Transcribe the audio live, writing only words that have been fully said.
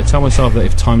tell myself that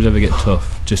if times ever get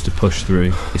tough, just to push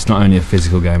through. It's not only a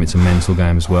physical game, it's a mental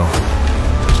game as well.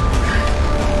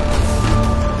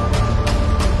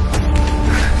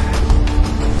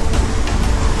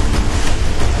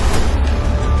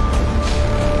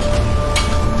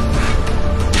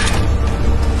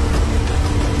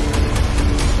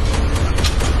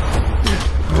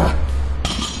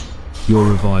 Your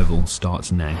revival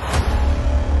starts now.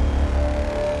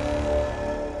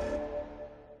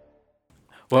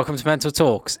 Welcome to Mental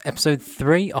Talks, episode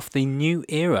 3 of the new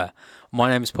era. My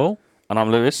name is Paul. And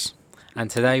I'm Lewis. And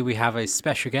today we have a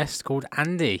special guest called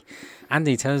Andy.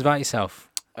 Andy, tell us about yourself.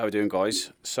 How are we doing,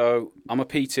 guys? So I'm a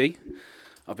PT.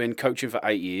 I've been coaching for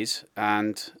 8 years,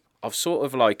 and I've sort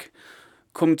of like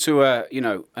come to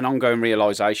an ongoing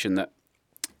realization that,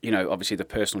 obviously the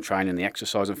personal training, the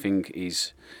exercising thing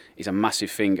is a massive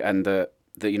thing, and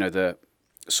the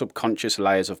subconscious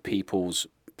layers of people's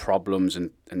problems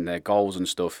and their goals and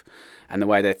stuff, and the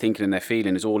way they're thinking and they're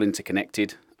feeling is all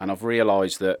interconnected. And I've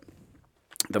realised that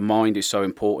the mind is so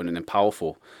important and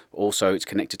powerful, but also it's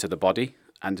connected to the body.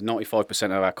 And 95%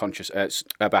 of our conscious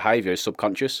our behaviour is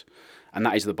subconscious, and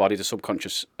that is the body. The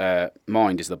subconscious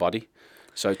mind is the body.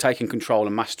 So taking control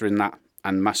and mastering that,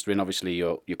 and mastering obviously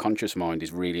your conscious mind,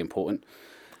 is really important.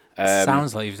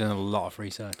 Sounds like you've done a lot of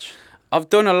research. I've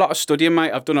done a lot of studying,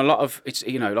 mate. I've done a lot of,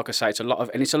 like I say, it's a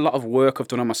lot of work I've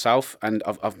done on myself, and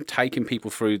I've taken people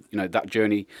through, that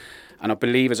journey. And I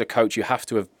believe as a coach, you have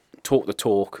to have talked the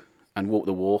talk and walked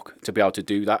the walk to be able to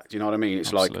do that. Do you know what I mean?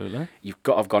 It's Absolutely. Like you've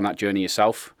got to have gone that journey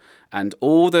yourself, and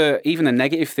even the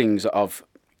negative things that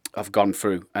I've gone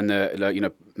through, and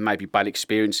the maybe bad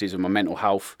experiences of my mental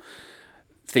health,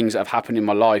 things that have happened in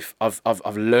my life,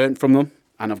 I've learned from them.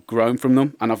 And I've grown from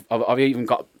them, and I've even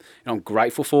got, I'm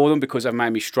grateful for them because they've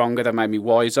made me stronger, they've made me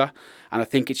wiser. And I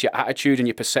think it's your attitude and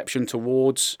your perception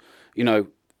towards,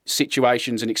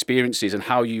 situations and experiences, and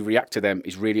how you react to them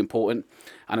is really important.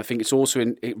 And I think it's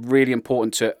also really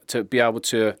important to be able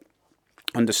to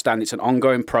understand it's an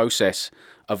ongoing process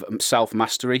of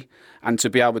self-mastery, and to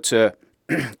be able to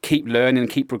keep learning and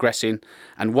keep progressing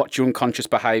and watch your unconscious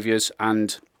behaviours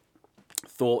and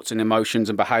thoughts and emotions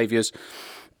and behaviours.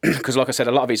 Because, like I said,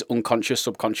 a lot of it is unconscious,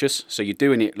 subconscious. So you're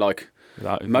doing it like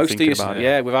Without even most of thinking you, about it.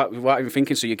 yeah, without even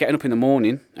thinking. So you're getting up in the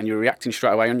morning and you're reacting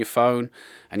straight away on your phone,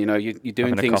 and you're doing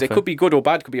Having a things. It coffee. could be good or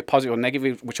bad. It could be a positive or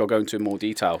negative, which I'll go into in more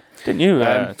detail. Didn't you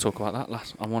talk about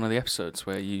that on one of the episodes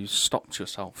where you stopped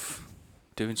yourself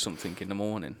doing something in the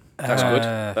morning? That's good.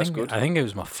 That's good. I think it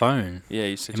was my phone. Yeah,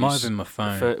 you said It might have been my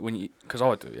phone. Because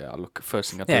I do. Yeah, I look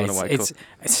first thing I do when I wake up.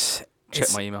 Check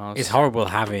my emails. It's horrible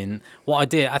having what I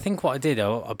did.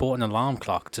 I bought an alarm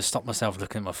clock to stop myself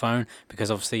looking at my phone, because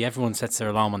obviously everyone sets their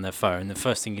alarm on their phone. The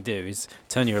first thing you do is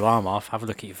turn your alarm off, have a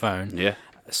look at your phone,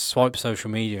 swipe social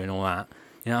media and all that.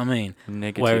 You know what I mean?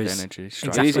 Negative energy.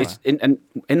 Exactly. It's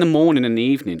in the morning and the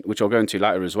evening, which I'll go into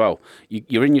later as well,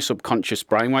 you're in your subconscious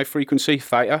brainwave frequency,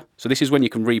 theta. So this is when you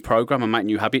can reprogram and make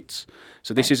new habits.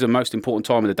 So this is the most important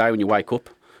time of the day when you wake up.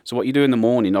 So what you do in the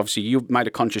morning, obviously you've made a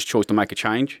conscious choice to make a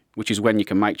change, which is when you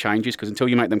can make changes, because until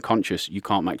you make them conscious, you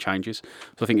can't make changes.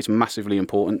 So I think it's massively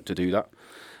important to do that.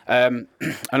 And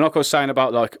like I was saying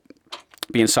about like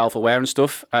being self-aware and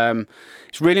stuff,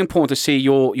 it's really important to see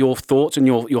your thoughts and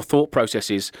your thought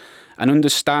processes, and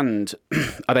understand,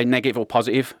 are they negative or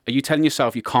positive? Are you telling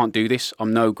yourself you can't do this?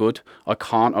 I'm no good. I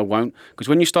can't. I won't. Because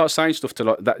when you start saying stuff to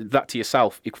like that to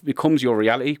yourself, it becomes your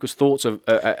reality. Because thoughts are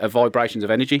vibrations of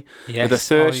energy. Yes,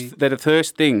 they're the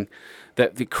first thing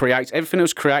that creates everything that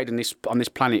was created on this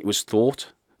planet was thought.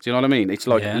 Do you know what I mean? It's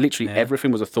like literally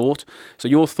everything was a thought. So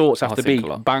your thoughts have to be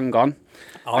bang on.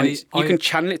 You can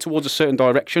channel it towards a certain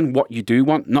direction, what you do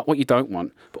want, not what you don't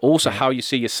want, but also how you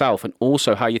see yourself, and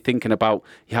also how you're thinking about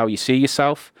how you see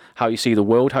yourself, how you see the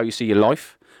world, how you see your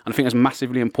life. And I think it's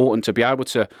massively important to be able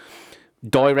to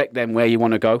direct them where you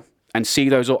want to go, and see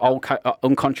those old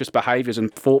unconscious behaviours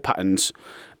and thought patterns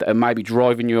that are maybe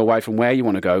driving you away from where you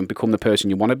want to go and become the person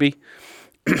you want to be.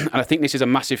 And I think this is a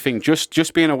massive thing.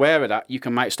 Just being aware of that, you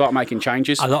can start making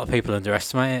changes. A lot of people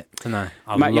underestimate it, don't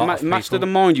they? You master the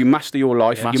mind, you master your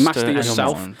life, you master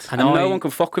yourself, and no one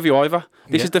can fuck with you either.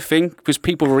 This is the thing, because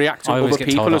people react to other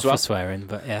people as well. For swearing,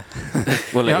 but yeah.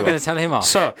 Well, You're not going to tell him off.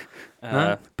 So,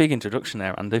 big introduction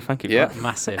there, Andy. Thank you. For that.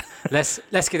 Massive.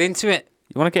 Let's get into it.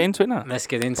 You want to get into it now? Let's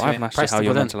get into I it. haven't asked you how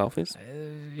your mental health is.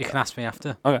 You can ask me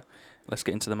after. Okay, let's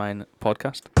get into the main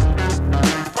podcast.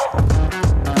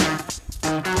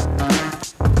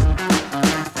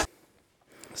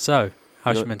 So,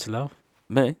 how's your mental health?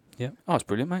 Me? Yeah. Oh, it's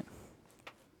brilliant, mate.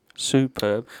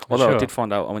 Superb. Although I did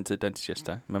find out, I went to the dentist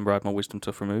yesterday. Remember I had my wisdom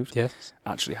tooth removed? Yes.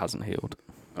 Actually hasn't healed.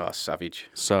 Oh, savage.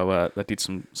 So they did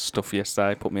some stuff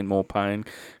yesterday, put me in more pain,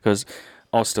 because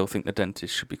I still think the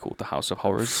dentist should be called the House of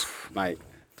Horrors. Mate,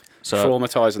 So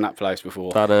traumatising that place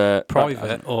before.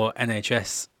 Private or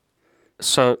NHS?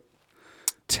 So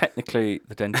technically,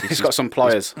 the dentist It's got some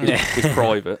pliers. is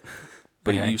private,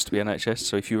 but Okay. it used to be NHS.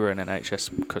 So if you were an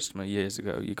NHS customer years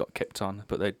ago, you got kept on,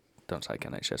 but they don't take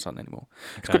NHS on anymore.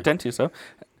 It's a good dentist though.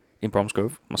 In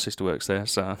Bromsgrove, my sister works there.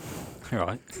 So,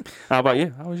 Right. how about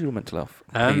you? How was your mental health?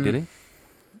 How you did it?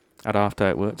 Had a half day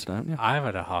at work today, haven't you? I've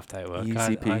had a half day at work.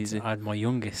 Easy peasy. I had my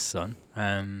youngest son.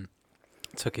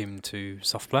 Took him to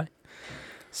soft play.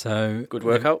 So Good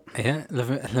workout. Yeah,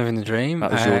 living the dream.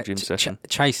 That was your gym session.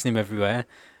 Chasing him everywhere.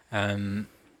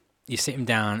 You sit him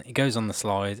down, he goes on the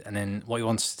slide, and then what he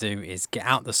wants to do is get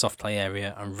out the soft play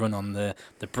area and run on the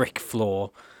brick floor.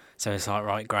 So it's like,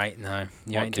 right, great, no,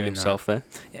 you ain't doing himself that.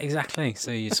 there. Yeah, exactly.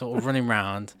 So you're sort of running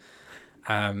around,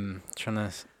 trying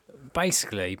to...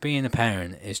 Basically, being a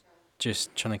parent is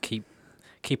just trying to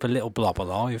keep a little blob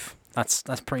alive. That's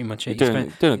pretty much it. You're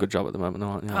doing a good job at the moment,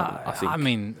 aren't you? I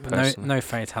mean, no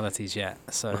fatalities yet,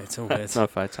 so it's all good. No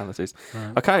fatalities.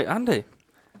 Right. Okay, Andy,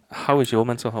 how is your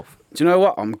mental health? Do you know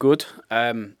what? I'm good.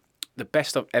 The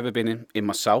best I've ever been in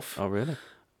myself. Oh, really?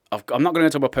 I'm not going to go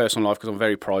into my personal life because I'm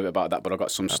very private about that, but I've got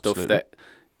some Absolutely. stuff that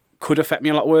could affect me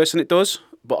a lot worse than it does.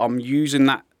 But I'm using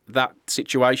that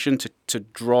situation to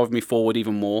drive me forward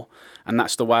even more. And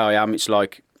that's the way I am. It's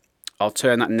like I'll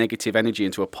turn that negative energy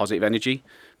into a positive energy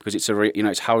because it's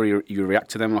it's how you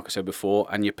react to them, like I said before,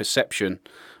 and your perception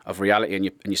of reality and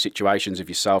your situations of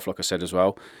yourself, like I said as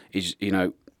well, is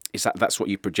that's what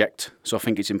you project. So I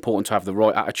think it's important to have the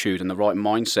right attitude and the right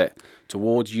mindset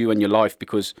towards you and your life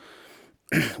because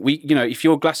if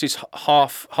your glass is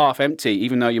half empty,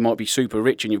 even though you might be super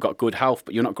rich and you've got good health,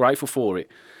 but you're not grateful for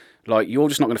it, like you're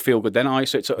just not going to feel good then, are you?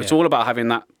 So it's all about having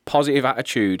that positive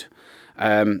attitude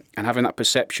and having that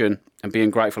perception and being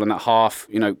grateful and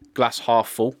that glass half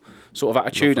full sort of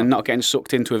attitude and not getting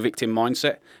sucked into a victim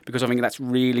mindset because I think that's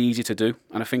really easy to do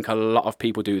and I think a lot of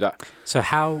people do that. So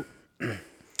how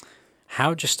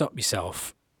do you stop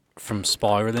yourself from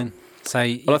spiraling?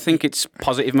 Well, I think it's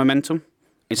positive momentum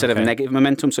instead of negative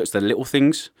momentum. So it's the little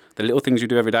things you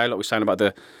do every day, like we're saying about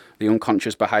the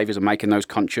unconscious behaviours and making those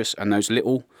conscious and those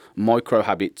little micro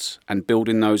habits and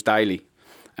building those daily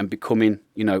and becoming,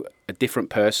 a different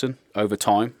person over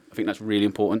time. I think that's really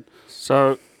important.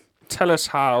 So tell us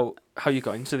how you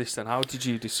got into this then. How did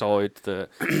you decide that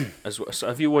so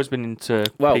have you always been into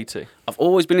PT? I've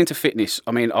always been into fitness.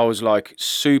 I mean, I was like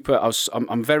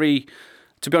I'm very,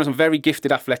 to be honest, I'm very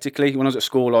gifted athletically. When I was at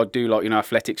school, I'd do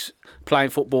athletics,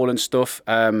 playing football and stuff,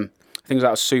 things that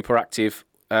I was super active.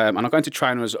 And I got into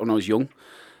training when I was young.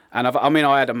 And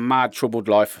I had a mad troubled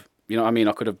life. You know what I mean?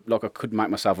 I could make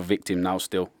myself a victim now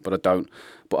still, but I don't.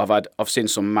 But I've seen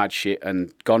some mad shit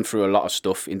and gone through a lot of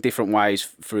stuff in different ways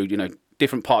through,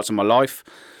 different parts of my life.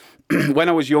 When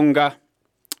I was younger,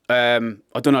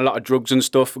 I'd done a lot of drugs and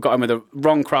stuff. Got in with the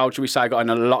wrong crowd, should we say. Got in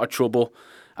a lot of trouble.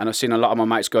 And I've seen a lot of my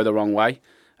mates go the wrong way.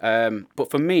 But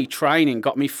for me, training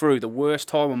got me through the worst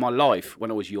time of my life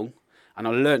when I was young. And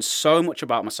I learned so much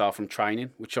about myself from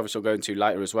training, which obviously I'll go into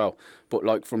later as well. But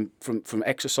like from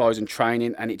exercise and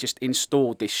training, and it just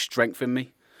installed this strength in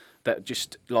me that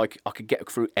just like I could get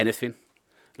through anything.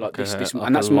 Like this,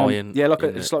 and that's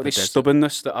it's like this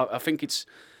stubbornness that I think it's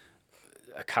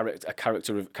a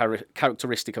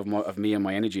characteristic of me and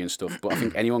my energy and stuff. But I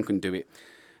think anyone can do it.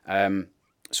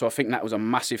 So I think that was a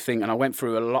massive thing, and I went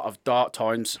through a lot of dark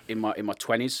times in my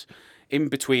 20s, in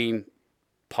between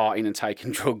partying and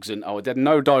taking drugs, and I had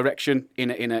no direction in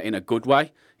a good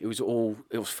way. I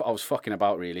was fucking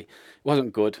about really. It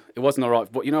wasn't good. It wasn't all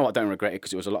right. But you know what? I don't regret it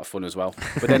because it was a lot of fun as well.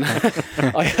 But then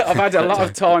I've had a lot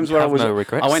of times where I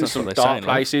went to some dark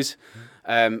places.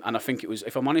 And I think it was,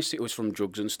 if I'm honest, it was from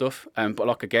drugs and stuff. But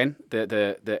like again,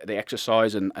 the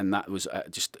exercise and that was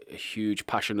just a huge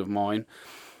passion of mine.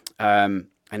 And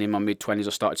in my mid-20s,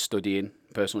 I started studying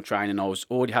personal training. I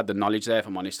already had the knowledge there, if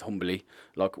I'm honest, humbly,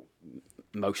 like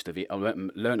most of it. I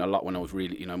learned a lot when I was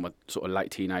really, my sort of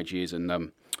late teenage years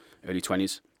and early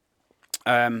 20s.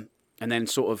 And then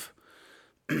sort of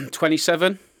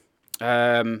 27,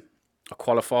 I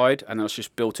qualified and I was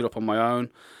just built it up on my own.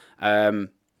 And,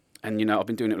 I've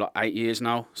been doing it like 8 years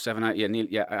now, 8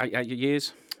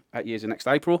 years the next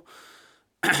April.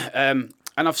 And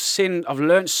I've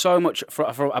learned so much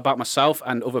about myself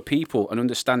and other people and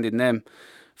understanding them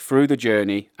through the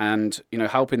journey and,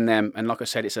 helping them. And like I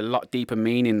said, it's a lot deeper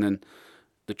meaning than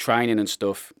the training and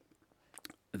stuff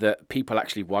that people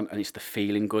actually want. And it's the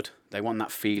feeling good. They want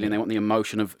that feeling. They want the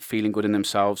emotion of feeling good in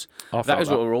themselves. That is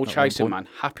what we're all chasing, man.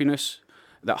 Happiness,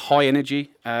 that high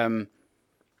energy.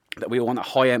 that we all want a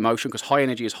high emotion, because high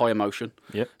energy is high emotion.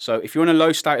 Yep. So if you're in a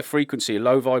low state of frequency, a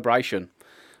low vibration,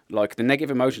 like the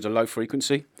negative emotions are low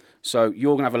frequency. So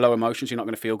you're going to have a low emotion, so you're not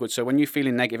going to feel good. So when you're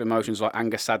feeling negative emotions like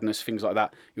anger, sadness, things like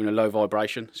that, you're in a low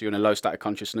vibration, so you're in a low state of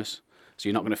consciousness. So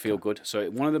you're not going to feel good. So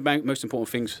one of the most important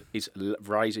things is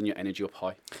raising your energy up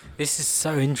high. This is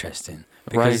so interesting.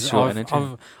 Raise Because your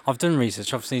energy. I've done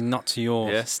research, obviously not to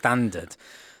your standard.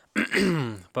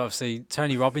 But obviously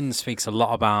Tony Robbins speaks a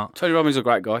lot about... Tony Robbins is a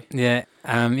great guy. Yeah.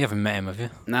 You haven't met him, have you?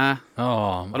 Nah.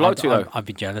 Oh, I'd like to, though. I'd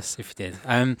be jealous if you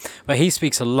did. But he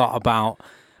speaks a lot about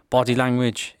body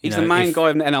language. He's the main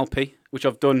guy of the NLP, which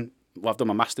I've done. Well, I've done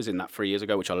my masters in that 3 years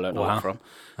ago, which I learned a lot from.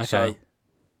 Okay. So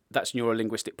that's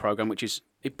neuro-linguistic program, which is,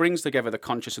 it brings together the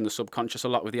conscious and the subconscious a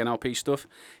lot with the NLP stuff.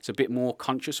 It's a bit more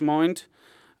conscious mind,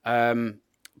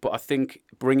 but I think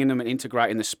bringing them and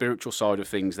integrating the spiritual side of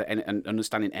things, and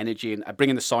understanding energy, and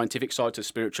bringing the scientific side to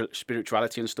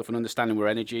spirituality and stuff, and understanding where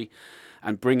energy,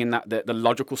 and bringing that the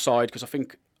logical side, because I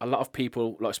think a lot of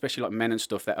people, like especially like men and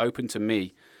stuff, they're open to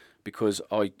me because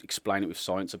I explain it with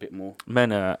science a bit more.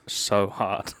 Men are so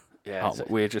hard. Yeah,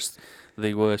 we're just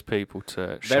the worst people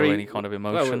to show any kind of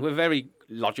emotion. Well, we're very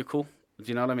logical. Do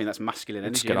you know what I mean? That's masculine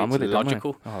energy. Let's get on with it,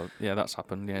 logical. Oh, yeah, that's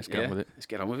happened. Yeah, let's get on with it. Let's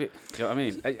get on with it. Do you know what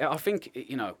I mean? I think,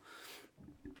 you know,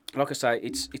 like I say,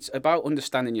 it's about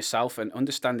understanding yourself and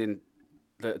understanding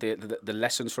the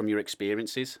lessons from your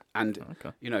experiences, and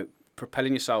you know,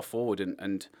 propelling yourself forward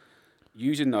and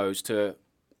using those to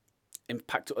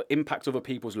impact other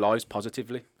people's lives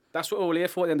positively. That's what we're all here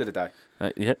for at the end of the day.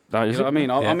 Yeah, that is. You know what I mean?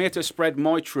 Yeah. I'm here to spread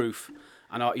my truth,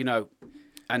 and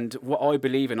and what I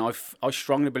believe in. I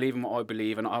strongly believe in what I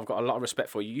believe, and I've got a lot of respect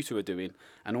for what you two are doing,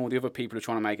 and all the other people who are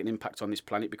trying to make an impact on this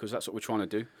planet, because that's what we're trying to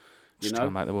do. Just trying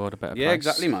to make the world a better place. Yeah,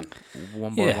 exactly, man.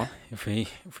 One by one. If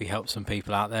we help some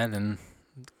people out there, then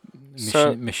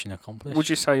mission accomplished. Would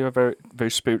you say you're a very,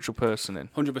 very spiritual person then?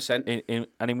 100%.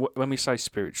 When we say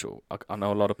spiritual, I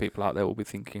know a lot of people out there will be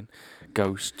thinking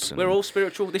ghosts. We're all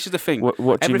spiritual. This is the thing.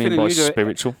 What do you mean by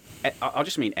spiritual? I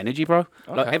just mean energy, bro.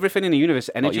 Okay. Like everything in the universe,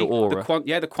 is energy. Like your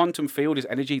aura. The quantum field is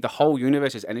energy. The whole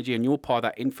universe is energy, and you're part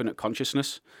of that infinite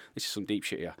consciousness. This is some deep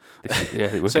shit, yeah.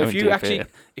 So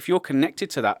if you're connected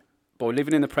to that by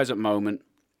living in the present moment,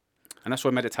 and that's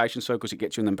why meditation's so, because it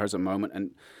gets you in the present moment,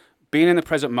 and being in the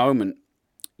present moment,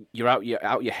 you're out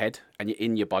your head, and you're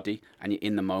in your body, and you're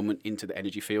in the moment, into the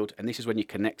energy field, and this is when you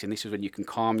connect, and this is when you can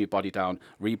calm your body down,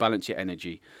 rebalance your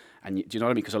energy, and do you know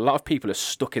what I mean? Because a lot of people are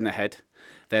stuck in their head.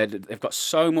 They've got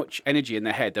so much energy in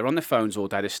their head. They're on their phones all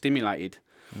day. They're stimulated.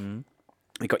 Mm.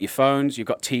 You've got your phones. You've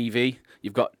got TV.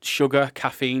 You've got sugar,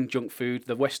 caffeine, junk food.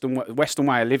 The Western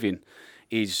way of living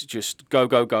is just go,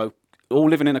 go, go. All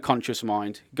living in a conscious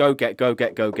mind. Go get.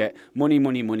 Money,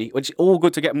 money, money. It's all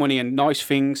good to get money and nice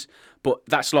things, but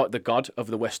that's like the god of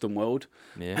the Western world.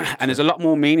 Yeah, and there's a lot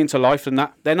more meaning to life than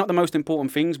that. They're not the most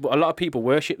important things, but a lot of people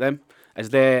worship them as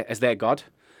their god.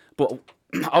 But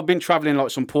I've been traveling like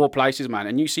some poor places, man,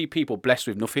 and you see people blessed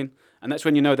with nothing, and that's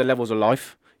when you know the levels of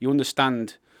life. You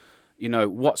understand, you know,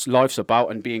 what life's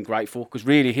about and being grateful. Because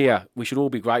really, here we should all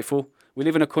be grateful. We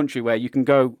live in a country where you can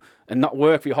go and not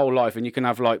work for your whole life, and you can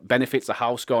have like benefits, a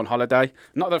house, go on holiday.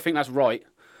 Not that I think that's right.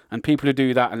 And people who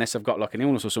do that, unless they've got like an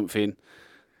illness or something,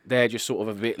 they're just sort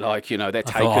of a bit like, you know, they're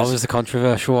takers. I was the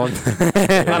controversial one.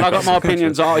 And I got my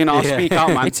opinions. I'll speak out,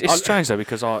 man. It's strange though,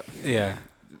 because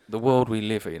the world we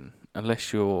live in,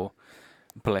 unless you're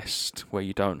blessed where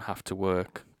you don't have to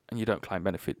work and you don't claim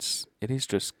benefits, it is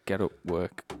just get up,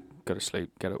 work, go to sleep,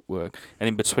 get up, work, and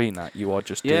in between that you are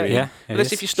just doing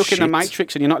unless if you're stuck in the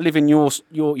matrix and you're not living your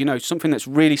you know, something that's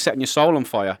really setting your soul on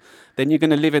fire, then you're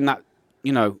going to live in that,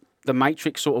 you know, the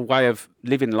matrix sort of way of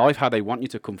living life, how they want you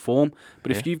to conform.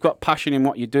 But if you've got passion in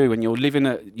what you do and you're living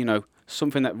you know,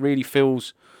 something that really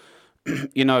fills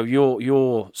you know,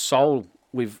 your soul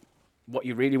with what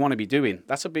you really want to be doing,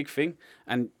 that's a big thing.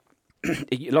 And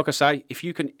like I say, if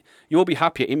you can, you'll be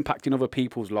happier impacting other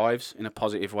people's lives in a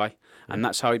positive way, and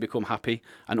that's how you become happy.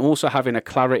 And also having a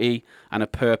clarity and a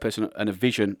purpose and a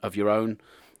vision of your own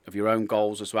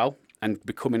goals as well, and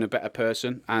becoming a better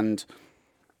person. And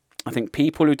I think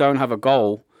people who don't have a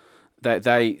goal, they're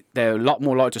a lot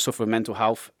more likely to suffer with mental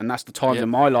health. And that's the times in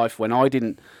my life when I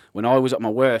was at my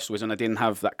worst, was when I didn't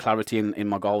have that clarity in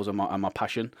my goals and my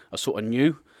passion. I sort of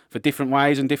knew for different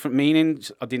ways and different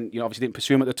meanings. I didn't, you know, obviously didn't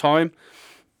pursue them at the time.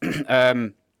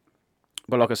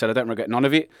 But like I said, I don't regret none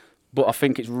of it. But I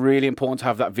think it's really important to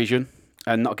have that vision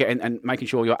and making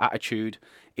sure your attitude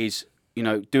is, you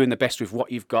know, doing the best with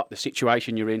what you've got, the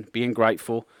situation you're in, being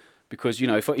grateful. Because, you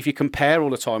know, if you compare all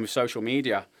the time with social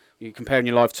media, you're comparing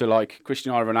your life to like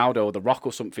Cristiano Ronaldo or The Rock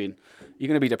or something, you're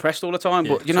going to be depressed all the time.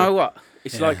 Yeah, but you know what?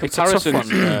 It's like It's a tough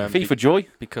comparison. one, Fee for joy.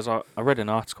 Because I read an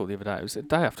article the other day. It was the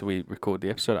day after we recorded the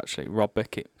episode, actually. Rob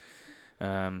Beckett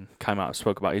came out and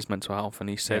spoke about his mental health, and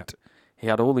he said he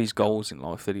had all these goals in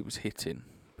life that he was hitting,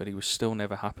 but he was still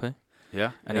never happy.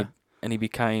 Yeah. And he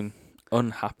became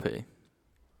unhappy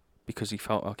because he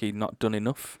felt like he'd not done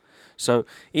enough. So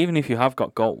even if you have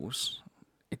got goals,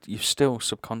 you still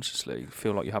subconsciously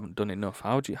feel like you haven't done enough.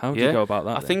 How do you go about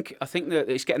that? I think that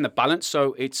it's getting the balance.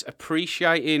 So it's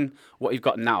appreciating what you've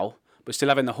got now, but still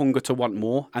having the hunger to want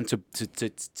more and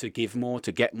to give more,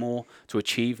 to get more, to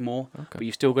achieve more. Okay. But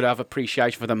you've still got to have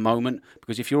appreciation for the moment,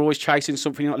 because if you're always chasing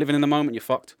something, you're not living in the moment. You're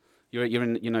fucked. You're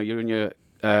in your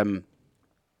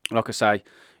like I say,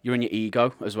 you're in your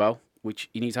ego as well, which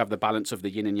you need to have the balance of the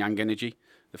yin and yang energy,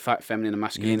 the feminine and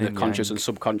masculine, the conscious and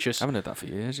subconscious. I haven't heard that for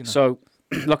years, you know. So,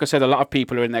 like I said, a lot of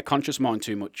people are in their conscious mind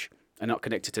too much and not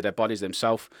connected to their bodies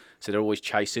themselves. So they're always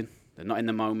chasing. They're not in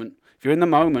the moment. If you're in the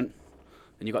moment,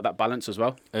 then you've got that balance as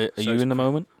well. Are you in the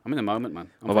moment? I'm in the moment, man.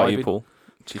 I'm What about vibing. you, Paul?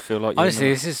 Do you feel like you're Honestly,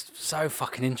 in this is so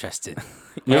fucking interesting.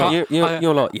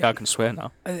 you're like, I can swear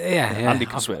now. Yeah. Andy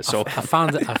can swear, so I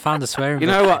found a swearing. You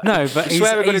know what? No, but I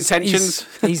swear with good intentions.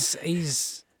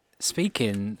 He's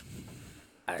speaking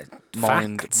facts.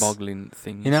 Mind-boggling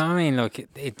things. You know what I mean? Look,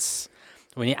 it's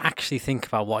when you actually think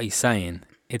about what he's saying,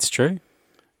 it's true.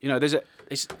 You know,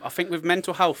 I think with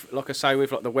mental health, like I say,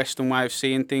 with like the Western way of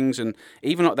seeing things, and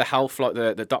even like the health, like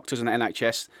the doctors and the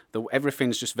NHS,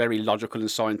 everything's just very logical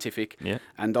and scientific. Yeah.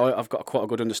 And I've got quite a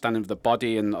good understanding of the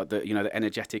body and the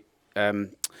energetic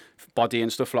body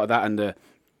and stuff like that, and the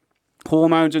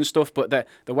hormones and stuff. But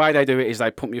the way they do it is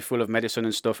they pump you full of medicine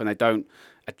and stuff, and they don't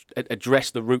address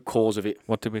the root cause of it.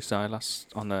 What did we say last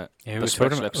on the We're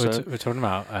special episode? talking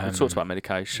about. We talked about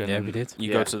medication. Yeah, we did.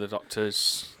 You go to the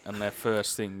doctors, and their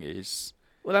first thing is,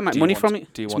 Well, they make money from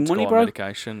it. Do you It's want money, to go bro. on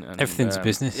medication? And, Everything's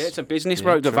business. Yeah, it's a business, Yeah,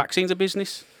 bro. The true. vaccine's a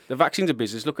business. The vaccine's a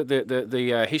business. Look at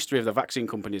the history of the vaccine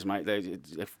companies, mate.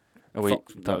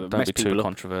 Don't mess be people too up.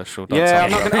 controversial. Don't Yeah,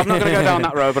 tell I'm not going to go down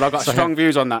that road, but I've got strong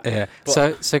views on that. Yeah.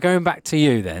 But- So going back to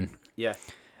you then. Yeah.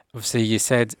 Obviously, you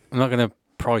said I'm not going to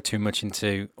pry too much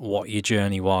into what your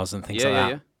journey was and things like that.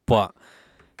 Yeah. But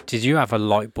did you have a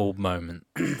light bulb moment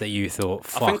that you thought?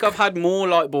 Fuck. I think I've had more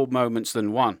light bulb moments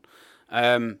than one.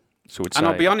 So And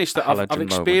I'll be honest, that I've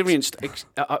experienced,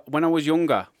 when I was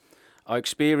younger, I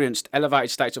experienced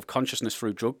elevated states of consciousness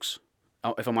through drugs.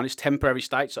 If I'm honest, temporary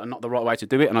states are not the right way to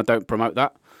do it, and I don't promote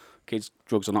that. Kids,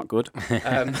 drugs are not good.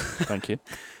 Thank you.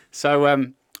 So,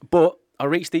 but I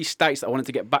reached these states that I wanted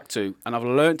to get back to, and I've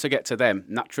learned to get to them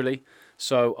naturally.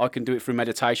 So I can do it through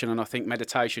meditation, and I think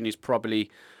meditation is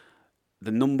probably the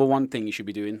number one thing you should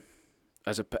be doing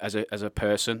as a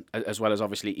person, as well as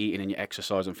obviously eating and your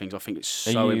exercise and things. I think it's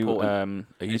so important.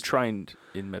 Are you trained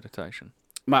in meditation?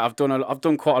 Mate, I've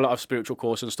done quite a lot of spiritual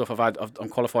courses and stuff. I'm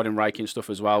qualified in Reiki and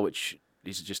stuff as well, which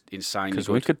is just insane. Because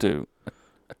we could do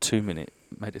a 2-minute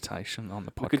meditation on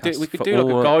the We podcast. could for do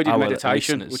like a all guided our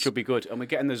meditation, listeners. which would be good. And we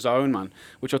get in the zone, man,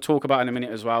 which I'll talk about in a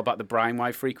minute as well, about the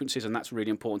brainwave frequencies, and that's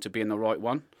really important to be in the right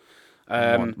one.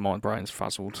 My brain's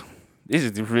frazzled. This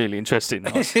is really interesting.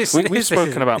 This We've is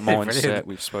spoken about brilliant. mindset.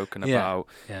 We've spoken about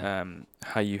Yeah.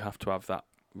 how you have to have that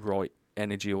right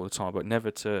energy all the time, but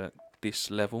never to this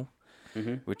level,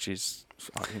 which is,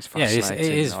 I think it's Yeah, fascinating.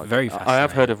 it is very I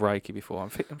have heard of Reiki before.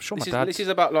 I'm sure my dad. This is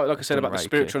about, like I said, done about the Reiki.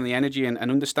 spiritual and the energy, and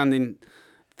understanding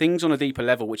things on a deeper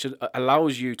level, which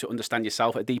allows you to understand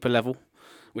yourself at a deeper level,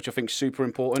 which I think is super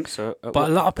important. So, But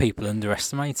a lot of people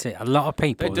underestimate it. A lot of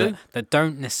people They do. that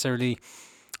don't necessarily.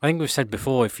 I think we've said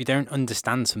before, if you don't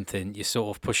understand something, you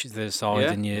sort of push it to the side,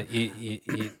 Yeah. and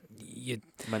you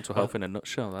mental health in a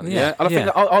nutshell. That is. Yeah, and I think Yeah.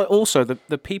 that I also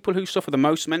the people who suffer the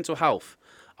most mental health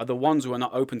are the ones who are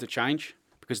not open to change,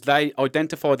 because they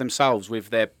identify themselves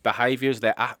with their behaviours,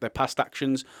 their past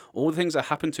actions, all the things that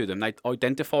happen to them. They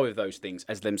identify with those things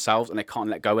as themselves, and they can't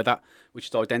let go of that, which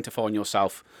is identifying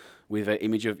yourself with an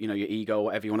image of your ego, or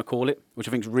whatever you want to call it, which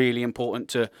I think is really important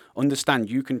to understand.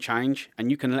 You can change and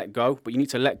you can let go, but you need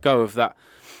to let go of that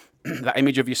that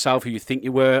image of yourself who you think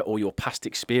you were, or your past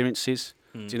experiences.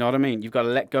 Do you know what I mean? You've got to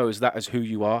let go as who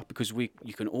you are, because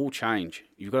you can all change.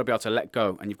 You've got to be able to let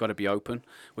go, and you've got to be open,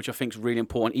 which I think is really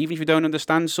important. Even if you don't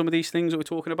understand some of these things that we're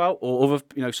talking about, or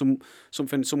other,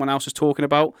 something someone else is talking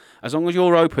about, as long as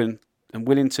you're open and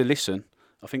willing to listen,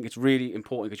 I think it's really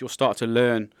important, because you'll start to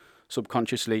learn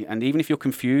subconsciously. And even if you're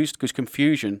confused, because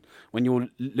confusion, when you're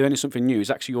learning something new,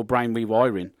 is actually your brain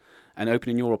rewiring and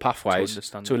opening neural pathways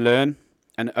to learn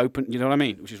and open. You know what I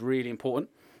mean? Which is really important.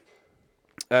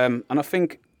 And I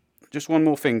think just one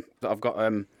more thing that I've got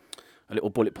a a little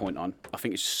bullet point on. I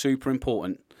think it's super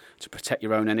important to protect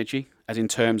your own energy, as in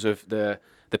terms of the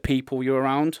people you're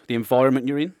around, the environment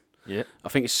you're in. Yeah. I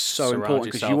think it's so Surround important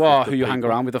because yourself you with are good who you hang people.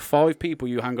 around with. The 5 people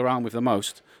you hang around with the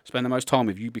most, spend the most time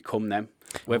with, you become them.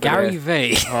 Whether Gary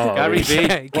they're- V. Oh, Gary V.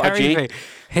 Yeah, What a Gary G.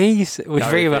 V. We Gary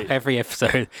bring him V. up every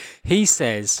episode. He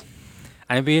says,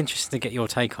 and it'd be interesting to get your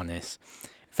take on this.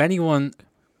 If anyone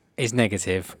is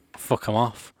negative, fuck them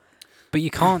off. But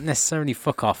you can't necessarily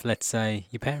fuck off, let's say,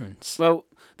 your parents. Well,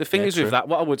 the thing Yeah, is true. with that,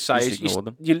 what I would say Just is ignore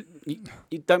them. you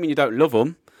don't mean you don't love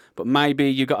them, but maybe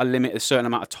you got to limit a certain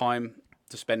amount of time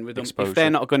to spend with them. Exposure. If they're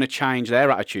not going to change their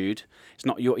attitude, it's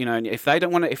not your, and if they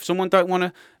don't want to, if someone don't want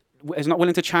to, is not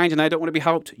willing to change and they don't want to be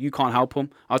helped, you can't help them.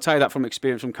 I'll tell you that from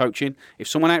experience from coaching. If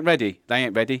someone ain't ready, they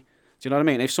ain't ready. Do you know what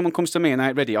I mean? If someone comes to me and they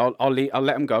ain't ready, I'll let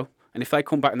them go. And if they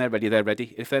come back and they're ready, they're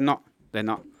ready. If they're not, they're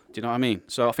not. Do you know what I mean?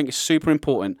 So I think it's super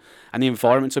important, and the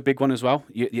environment's a big one as well.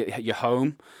 Your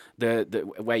home, the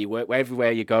where you work,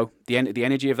 everywhere you go, the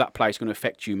energy of that place is going to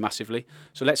affect you massively.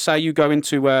 So let's say you go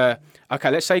into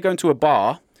let's say you go into a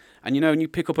bar, and and you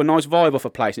pick up a nice vibe off a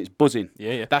place and it's buzzing.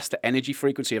 Yeah. That's the energy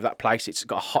frequency of that place. It's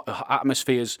got a hot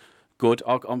atmosphere's good.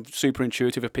 I'm super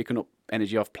intuitive of picking up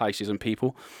energy off places and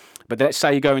people. But let's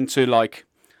say you go into like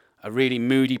a really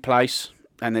moody place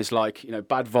and there's like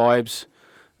bad vibes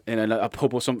in a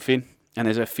pub or something, and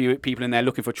there's a few people in there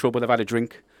looking for trouble. They've had a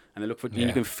drink and they look for. Yeah.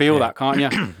 You can feel that, can't you?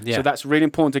 Yeah. So that's really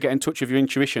important to get in touch with your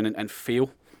intuition and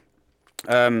feel.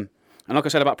 And like I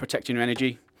said about protecting your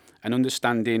energy and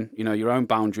understanding, your own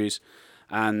boundaries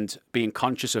and being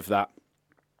conscious of that,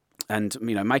 and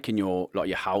making your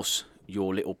house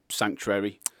your little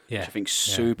sanctuary. Yeah. Which I think is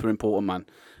super important, man.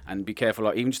 And be careful,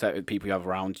 like even just the people you have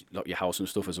around, like your house and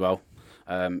stuff as well,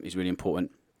 is really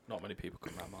important. Not many people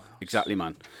come around my house. Exactly,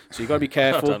 man. So you got to be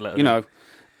careful. Don't let them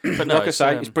But no, Like I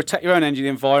say, it's protect your own energy, the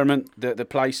environment, the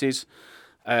places.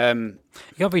 You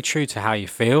got to be true to how you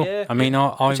feel. Yeah. I mean,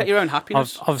 Protect your own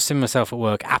happiness. I've seen myself at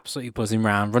work absolutely buzzing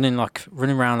around, running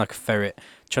around like a ferret,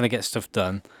 trying to get stuff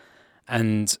done,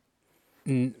 and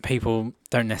people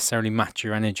don't necessarily match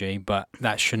your energy, but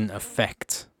that shouldn't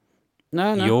affect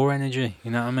No. your energy.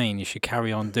 You know what I mean? You should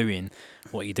carry on doing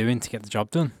what you're doing to get the job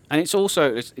done. And it's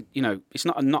also, it's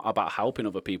not about helping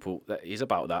other people. That is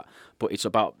about that, but it's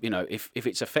about if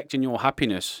it's affecting your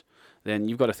happiness, then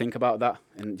you've got to think about that,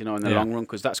 and in the long run,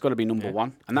 because that's got to be number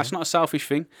one. And that's not a selfish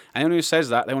thing. Anyone who says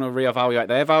that, they want to reevaluate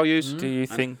their values. Do you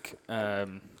think that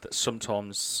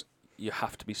sometimes you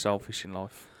have to be selfish in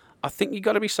life? I think you've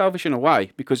got to be selfish in a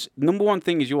way, because number one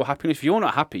thing is your happiness. If you're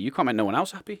not happy, you can't make no one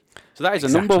else happy. So that is the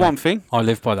number one thing. I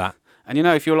live by that. And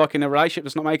if you're like in a relationship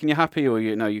that's not making you happy, or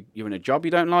you're in a job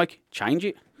you don't like, change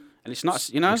it. And it's not,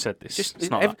 You said this.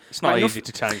 It's not easy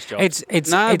to change jobs.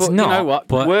 It's No, it's but not. you know what?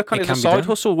 But Work on it it can as a be side done.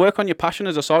 hustle. Work on your passion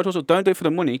as a side hustle. Don't do it for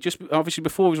the money. Just obviously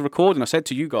before we was recording, I said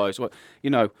to you guys,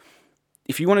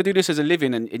 if you want to do this as a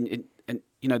living, and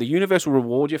the universe will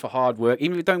reward you for hard work,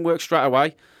 even if you don't work straight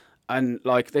away. And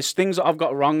like, there's things that I've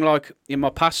got wrong, like in my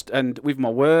past and with my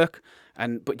work,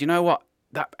 but you know what?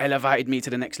 That elevated me to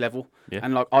the next level,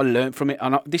 and like I learned from it.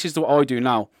 And this is what I do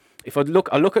now. If I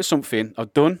look at something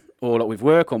I've done, or like with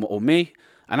work, or me,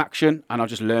 an action, and I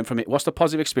just learn from it. What's the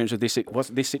positive experience of this? What's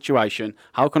this situation?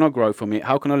 How can I grow from it?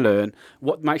 How can I learn?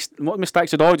 What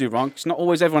mistakes did I do wrong? It's not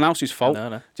always everyone else's fault. No.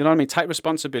 Do you know what I mean? Take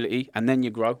responsibility, and then you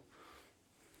grow.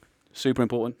 Super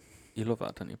important. You love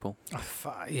that, don't you, Paul?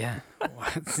 Yeah.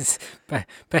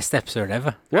 Best episode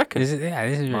ever. You reckon? This is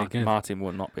really good. Martin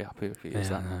would not be happy if he hears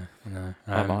that. I know.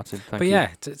 Hi, Martin. Thank But you. yeah,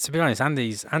 to be honest,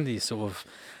 Andy's sort of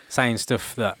saying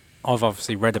stuff that I've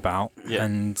obviously read about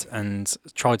and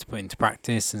tried to put into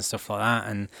practice and stuff like that,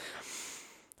 and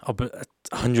I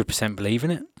 100% believe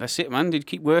in it. That's it, man. You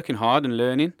keep working hard and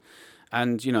learning,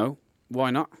 and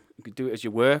why not? You could do it as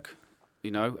your work,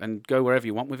 and go wherever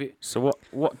you want with it. So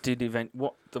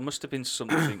there must have been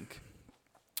something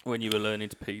when you were learning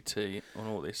to PT and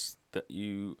all this that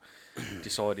you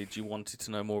decided you wanted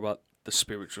to know more about the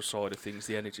spiritual side of things,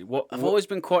 the energy. I've always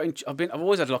been I've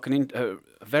always had like a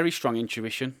very strong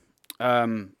intuition.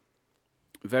 I've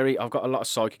got a lot of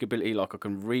psychic ability. Like I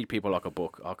can read people like a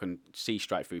book. I can see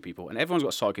straight through people, and everyone's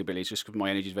got psychic abilities just because my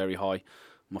energy is very high.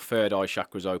 My third eye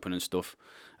chakra's open and stuff.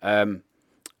 I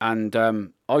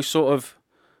sort of,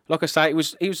 like I say, it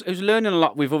was learning a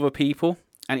lot with other people,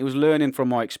 and it was learning from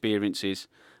my experiences,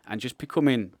 and just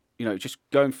becoming, just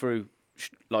going through,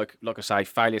 like I say,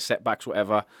 failure, setbacks,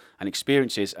 whatever, and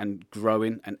experiences, and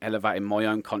growing and elevating my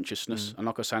own consciousness. And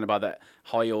like I was saying about that,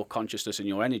 higher your consciousness and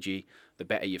your energy, the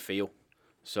better you feel.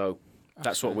 So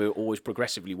that's what we're always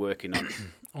progressively working on,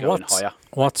 going higher.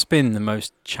 What's been the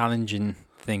most challenging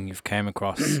thing you've came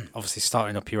across? Obviously,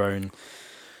 starting up your own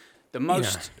The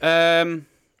most,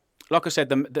 like I said,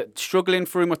 the struggling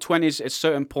through my 20s at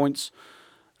certain points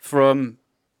from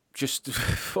just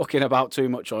fucking about too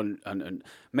much and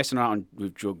messing around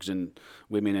with drugs and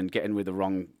women and getting with the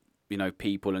wrong,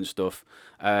 people and stuff.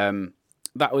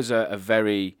 That was a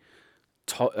very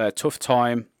tough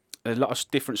time. A lot of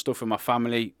different stuff with my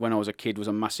family when I was a kid was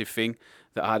a massive thing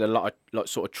that I had a lot of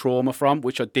sort of trauma from,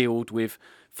 which I dealt with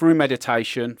through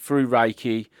meditation, through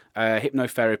Reiki,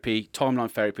 hypnotherapy, timeline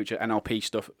therapy, which are NLP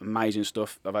stuff, amazing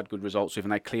stuff I've had good results with,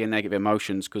 and they clear negative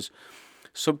emotions because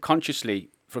subconsciously,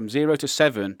 from 0 to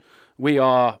 7, we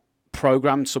are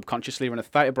programmed subconsciously. We're in a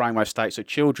theta brainwave state. So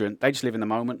children, they just live in the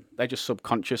moment. They're just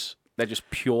subconscious. They're just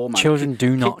pure, mate. Children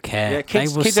do not care. Yeah,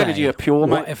 kids say energy are pure,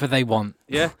 mate. Whatever they want.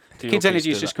 Yeah, kids'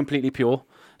 energy is just completely pure.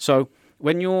 So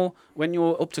when you're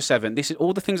up to 7, this is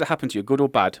all the things that happen to you, good or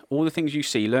bad. All the things you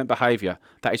see, learned behaviour,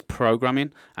 that is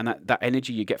programming, and that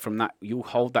energy you get from that, you'll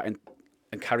hold that and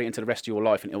carry it into the rest of your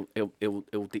life, and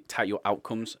it'll dictate your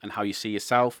outcomes and how you see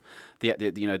yourself,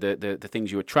 the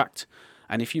things you attract.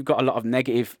 And if you've got a lot of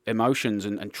negative emotions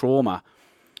and trauma,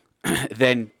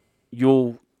 then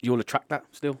you'll attract that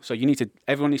still. So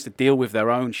everyone needs to deal with their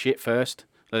own shit first,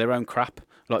 their own crap,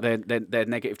 like their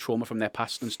negative trauma from their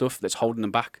past and stuff that's holding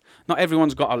them back. Not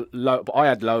everyone's got a load, but I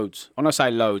had loads. When I say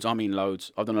loads, I mean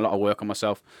loads. I've done a lot of work on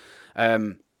myself.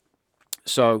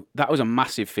 So that was a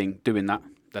massive thing, doing that,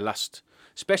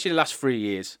 especially the last 3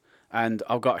 years. And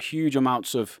I've got huge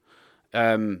amounts of,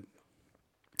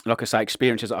 like I say,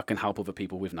 experiences that I can help other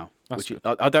people with now.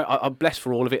 I'm blessed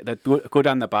for all of it, the good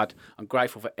and the bad. I'm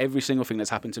grateful for every single thing that's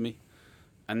happened to me,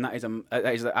 and that is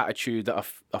the attitude that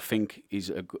I think is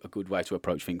a good way to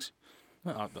approach things.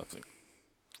 I think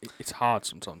it's hard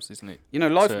sometimes, isn't it?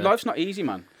 Life's not easy,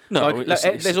 man. No,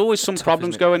 there's always some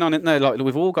problems going on, isn't there? Like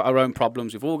we've all got our own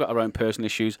problems, we've all got our own personal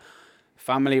issues,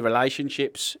 family,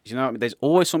 relationships. There's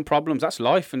always some problems. That's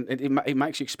life, and it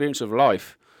makes the experience of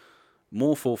life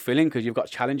more fulfilling because you've got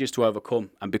challenges to overcome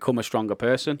and become a stronger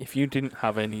person. If you didn't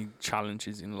have any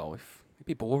challenges in life, it'd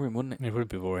be boring, wouldn't it? It would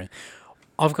be boring.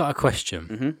 I've got a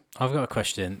question.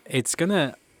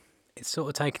 Mm-hmm. It's sort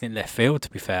of taking it left field, to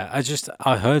be fair.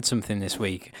 I heard something this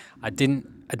week. I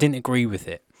didn't agree with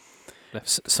it.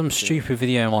 Some stupid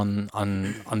video on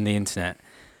the internet,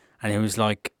 and it was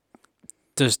like,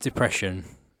 does depression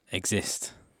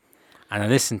exist? And I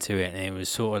listened to it, and it was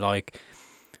sort of like,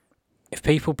 if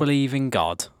people believe in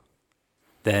God,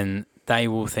 then they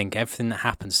will think everything that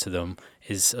happens to them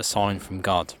is a sign from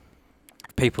God.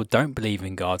 If people don't believe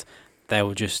in God, they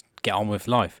will just get on with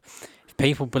life. If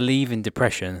people believe in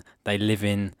depression, they live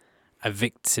in a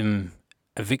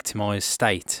victimized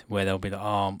state where they'll be like,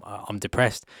 oh, I'm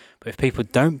depressed. But if people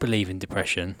don't believe in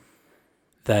depression,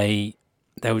 they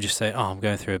will just say, oh, I'm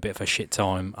going through a bit of a shit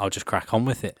time, I'll just crack on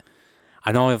with it.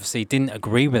 And I obviously didn't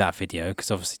agree with that video because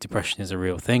obviously depression is a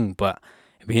real thing, but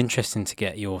it'd be interesting to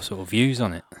get your sort of views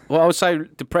on it. Well, I would say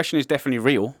depression is definitely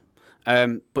real,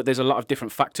 but there's a lot of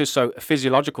different factors. So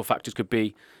physiological factors could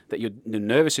be that your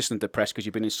nervous system is depressed because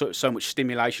you've been in so much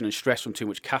stimulation and stress from too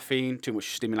much caffeine, too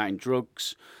much stimulating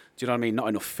drugs. Do you know what I mean? Not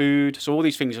enough food. So all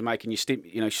these things are making you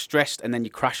stressed, and then you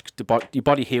crash. Your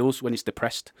body heals when it's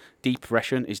depressed.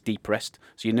 Depression is depressed.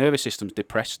 So your nervous system's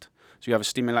depressed. So you have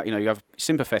you have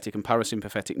sympathetic and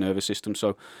parasympathetic nervous system.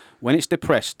 So when it's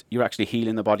depressed, you're actually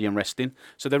healing the body and resting.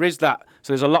 So there is that.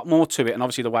 So there's a lot more to it, and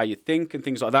obviously the way you think and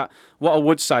things like that. What I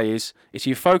would say is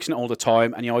you're focusing it all the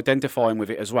time and you're identifying with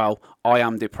it as well. I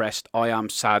am depressed. I am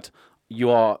sad.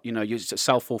 It's a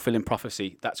self-fulfilling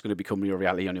prophecy. That's going to become your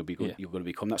reality, and you're going to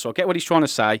become that. So I get what he's trying to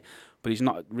say, but he's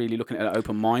not really looking at an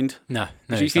open mind. No.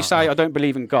 If you say, I don't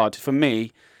believe in God, for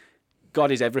me,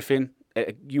 God is everything.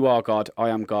 You are God. I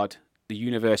am God. The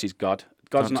universe is God.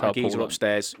 God's not a geezer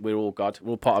upstairs. We're all God. We're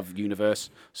all part of the universe.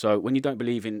 So when you don't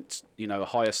believe in, a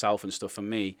higher self and stuff, for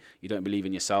me, you don't believe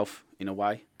in yourself in a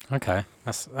way. Okay,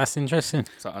 that's interesting.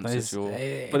 So that answers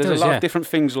but there's a lot of different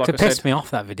things. Like to piss me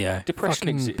off, that video. Depression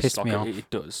exists. Pissed me off. It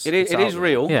does. It is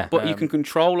real. Yeah. But you can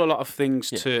control a lot of things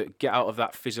to get out of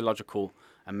that physiological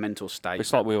and mental state.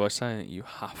 It's like we were saying, you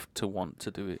have to want to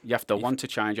do it. You have to want to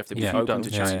change. You have to be open to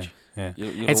change. Yeah.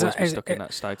 You'll always be stuck in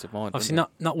that state of mind. Obviously,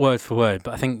 not word for word,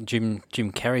 but I think Jim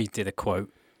Carrey did a quote.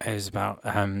 It was about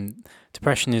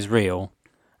depression is real,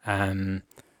 but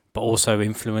also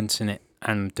influencing it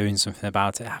and doing something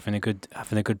about it, having a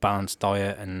good balanced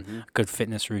diet and a good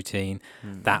fitness routine,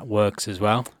 that works as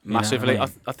well. Massively.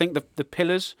 I think the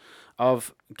pillars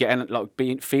of getting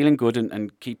feeling good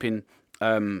and keeping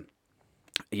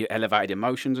your elevated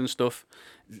emotions and stuff.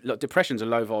 Look, depression's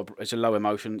a it's a low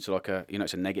emotion. It's like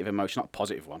it's a negative emotion, not a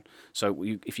positive one. So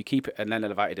if you keep an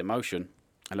elevated emotion,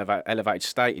 elevated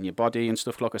state in your body and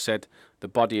stuff. Like I said, the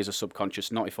body is a subconscious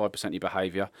 95% of your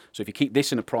behaviour. So if you keep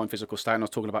this in a prime physical state, and I was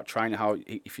talking about training, how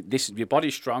if your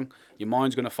body's strong, your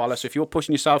mind's going to follow. So if you're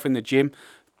pushing yourself in the gym,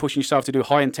 pushing yourself to do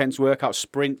high intense workouts,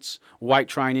 sprints, weight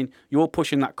training, you're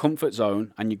pushing that comfort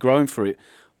zone and you're growing through it.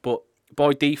 But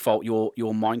by default, your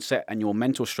mindset and your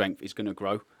mental strength is going to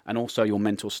grow, and also your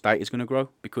mental state is going to grow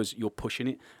because you're pushing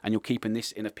it and you're keeping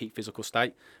this in a peak physical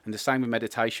state. And the same with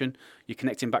meditation. You're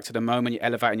connecting back to the moment, you're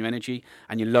elevating your energy,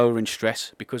 and you're lowering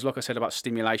stress because, like I said about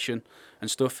stimulation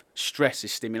and stuff, stress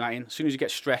is stimulating. As soon as you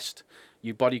get stressed,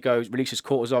 your body releases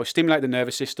cortisol, stimulate the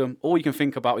nervous system. All you can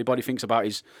think about, your body thinks about,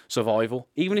 is survival.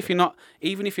 Even if you're not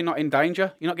in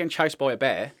danger, you're not getting chased by a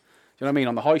bear. You know what I mean?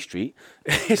 On the high street,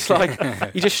 it's like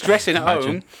you're just stressing at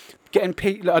home,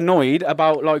 getting annoyed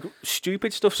about like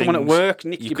stupid stuff. Someone at work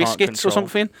nicked your biscuits or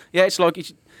something. Yeah, it's like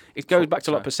it goes back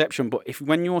to like perception. But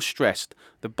when you're stressed,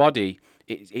 the body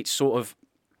it's sort of,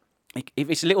 if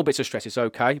it's little bits of stress, it's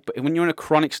okay. But when you're in a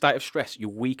chronic state of stress, you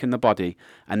weaken the body,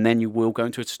 and then you will go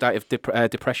into a state of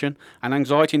depression. And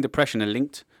anxiety and depression are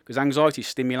linked because anxiety is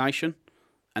stimulation,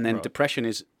 and then depression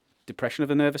is depression of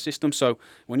the nervous system. So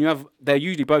they're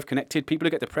usually both connected. People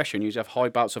who get depression usually have high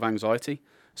bouts of anxiety.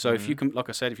 So if you can, like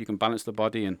I said, if you can balance the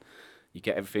body and you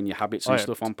get everything, your habits and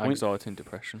stuff on point. Anxiety and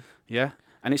depression. Yeah.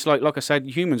 And it's like I said,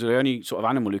 humans are the only sort of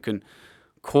animal who can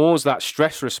cause that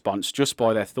stress response just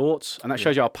by their thoughts. And that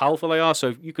shows you how powerful they are.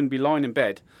 So you can be lying in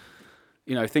bed,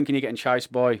 thinking you're getting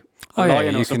chased by a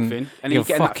lion or something, and you're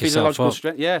getting that physiological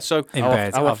strength. Yeah. So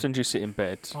how often do you sit in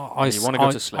bed? You want to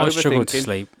go to sleep? I struggle to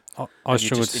sleep. I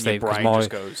struggle to sleep because my just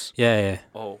goes,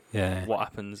 what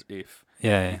happens if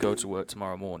you go to work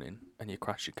tomorrow morning and you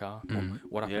crash your car?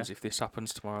 What happens if this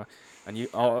happens tomorrow? And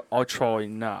I try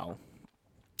now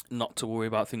not to worry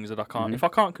about things that I can't. If I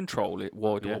can't control it,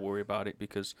 why do I worry about it?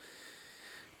 Because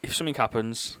if something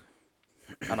happens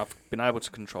and I've been able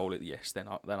to control it, yes, then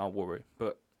I'll worry.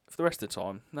 But for the rest of the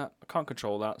time, I can't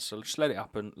control that. So just let it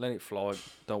happen, let it fly.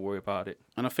 Don't worry about it.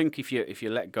 And I think if you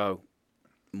let go,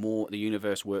 more the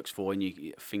universe works for you,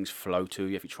 and things flow to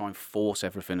you. If you try and force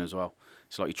everything as well,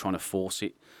 it's like you're trying to force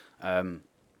it. And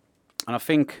I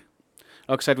think,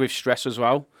 like I said, with stress as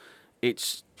well,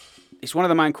 it's one of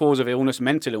the main causes of illness,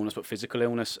 mental illness, but physical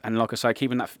illness. And like I say,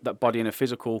 keeping that body in a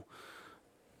physical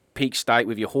peak state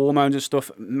with your hormones and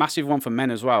stuff. Massive one for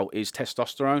men as well is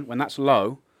testosterone. When that's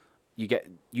low, you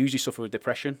usually suffer with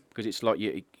depression because it's like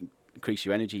you increase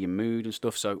your energy, your mood and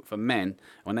stuff. So for men,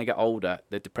 when they get older,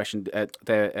 their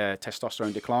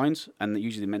testosterone declines, and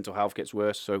usually the mental health gets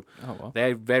worse. So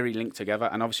they're very linked together.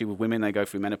 And obviously with women, they go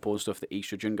through menopause and stuff, the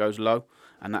estrogen goes low,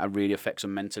 and that really affects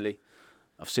them mentally.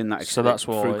 I've seen that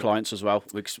through clients as well.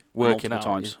 Working out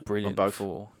times is brilliant on both.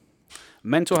 For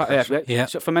mental health.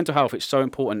 So for mental health, it's so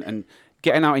important, and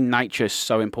getting out in nature is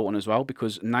so important as well,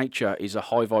 because nature is a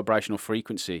high vibrational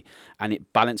frequency and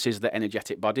it balances the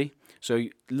energetic body. So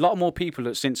a lot more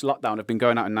people since lockdown have been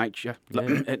going out in nature,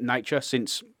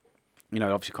 since,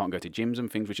 obviously can't go to gyms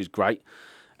and things, which is great.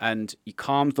 And it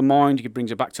calms the mind, it brings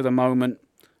you back to the moment.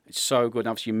 It's so good.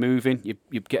 Obviously, you're moving,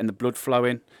 you're getting the blood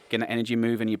flowing, getting the energy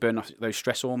moving, you burn off those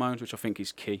stress hormones, which I think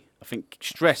is key. I think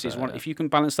stress is one, if you can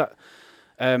balance that,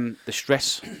 the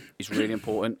stress is really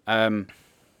important.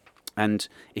 And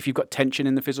if you've got tension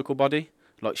in the physical body,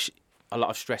 like a lot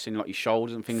of stress in like your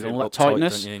shoulders and things, all that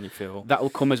tightness, that will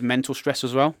come as mental stress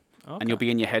as well. Okay. And you'll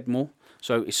be in your head more.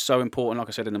 So it's so important, like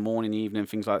I said, in the morning, evening,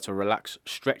 things like that, to relax,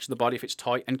 stretch the body if it's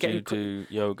tight, and do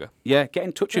yoga. Yeah, get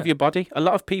in touch with your body. A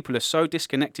lot of people are so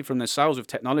disconnected from themselves with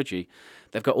technology.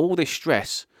 They've got all this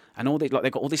stress and they've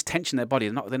got all this tension in their body.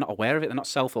 They're not aware of it. They're not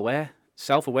self-aware.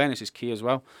 Self-awareness is key as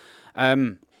well.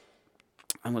 And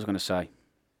what was I going to say?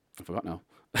 I forgot now.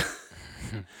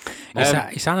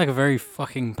 You sound like a very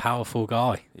fucking powerful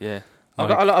guy. Yeah, I've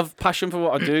got a lot of passion for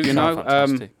what I do,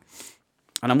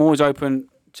 and I'm always open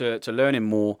to learning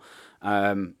more,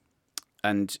 and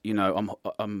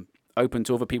I'm open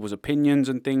to other people's opinions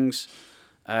and things,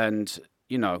 and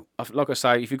like I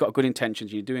say, if you've got good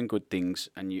intentions, you're doing good things,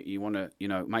 and you want to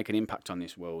make an impact on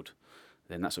this world,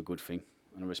 then that's a good thing,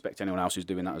 and I respect anyone else who's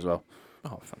doing that as well.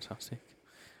 Oh, fantastic!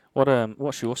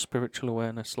 What's your spiritual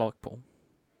awareness like, Paul?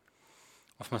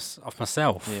 Of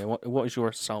myself. Yeah. What is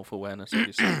your self-awareness of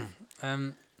yourself?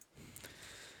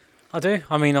 I do.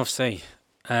 I mean, obviously,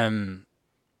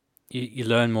 you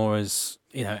learn more as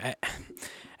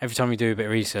every time you do a bit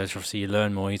of research. Obviously, you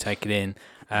learn more. You take it in.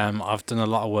 I've done a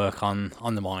lot of work on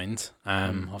the mind.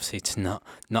 Obviously, to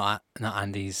not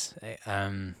Andy's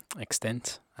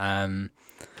extent. But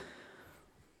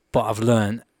I've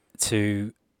learned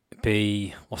to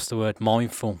be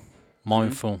mindful.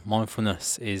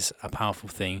 Mindfulness is a powerful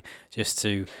thing, just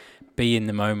to be in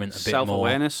the moment a bit more.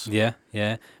 Self-awareness.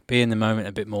 Yeah. Be in the moment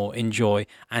a bit more. Enjoy.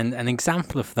 And an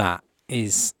example of that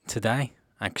is today,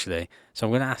 actually. So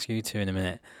I'm going to ask you two in a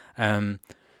minute.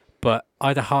 But I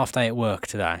had a half day at work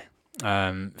today.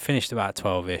 Finished about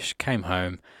 12ish. Came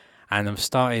home, and I've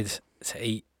started to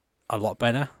eat a lot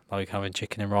better, like having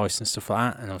chicken and rice and stuff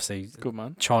like that, and obviously Good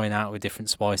man. trying out with different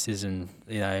spices and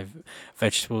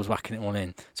vegetables, whacking it all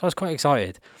in. So I was quite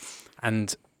excited,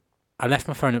 and I left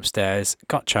my phone upstairs,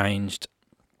 got changed,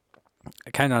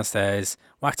 I came downstairs,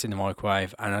 whacked it in the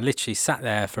microwave, and I literally sat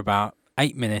there for about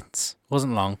 8 minutes.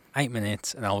 Wasn't long, 8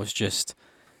 minutes, and I was just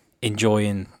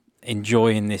enjoying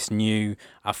this new.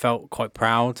 I felt quite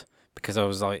proud because I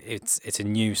was like, it's a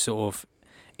new sort of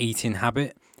eating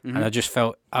habit. Mm-hmm. And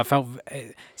I felt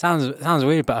it sounds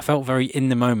weird, but I felt very in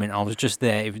the moment. I was just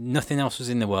there. If nothing else was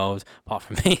in the world apart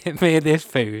from me and this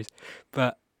food,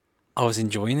 but I was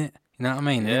enjoying it. You know what I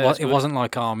mean? Yeah, it wasn't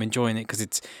like, oh, I'm enjoying it because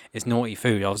it's naughty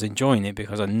food. I was enjoying it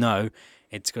because I know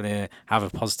it's going to have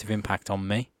a positive impact on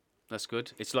me. That's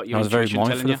good. It's like your I was very intuition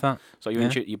telling mindful you. of that. So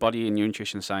your body and your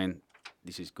intuition saying,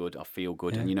 this is good, I feel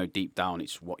good, and you know deep down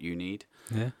it's what you need.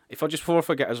 Yeah. Before I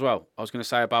forget as well, I was going to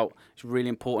say about, it's really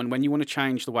important when you want to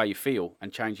change the way you feel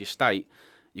and change your state,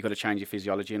 you've got to change your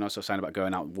physiology. And I was also saying about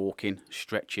going out, walking,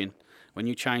 stretching. When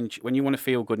you want to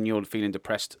feel good and you're feeling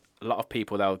depressed, a lot of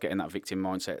people, they'll get in that victim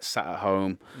mindset, sat at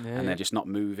home and they're just not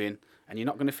moving. And you're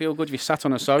not going to feel good if you sat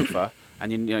on a sofa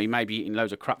and you may be eating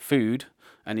loads of crap food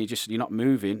and you're not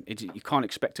moving. You can't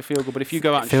expect to feel good. But if you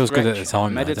go out and feels stretch, good at the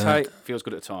time, meditate, it feels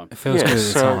good at the time. It feels good at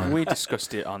the time. So we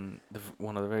discussed it on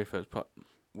one of the very first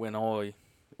when I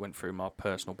went through my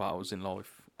personal battles in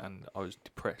life and I was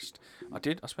depressed.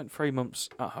 I spent 3 months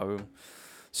at home,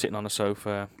 sitting on a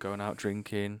sofa, going out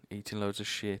drinking, eating loads of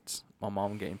shit, my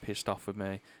mum getting pissed off with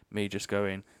me just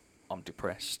going, I'm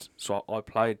depressed. So I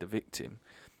played the victim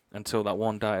until that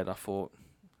one day that I thought,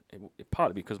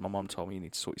 partly because my mum told me you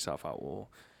need to sort yourself out or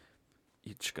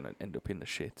you're just going to end up in the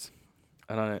shit.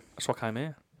 And so I came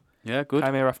here. Yeah, good.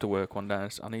 Came here after work one day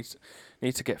and I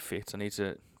need to get fit. I need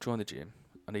to join the gym.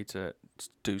 I need to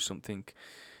do something.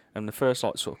 And the first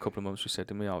sort of couple of months we said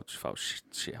to me, I just felt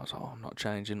shit. I was like, I'm not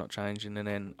changing. And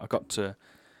then I got to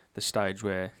the stage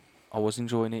where I was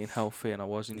enjoying eating healthy and I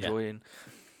was enjoying...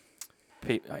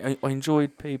 I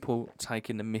enjoyed people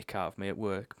taking the mick out of me at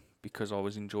work because I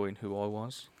was enjoying who I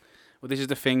was. Well, this is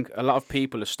the thing. A lot of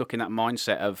people are stuck in that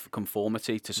mindset of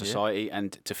conformity to society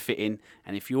and to fit in.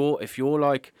 And if you're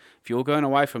going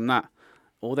away from that,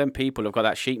 all them people have got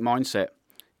that sheep mindset.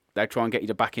 They try and get you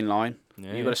to back in line.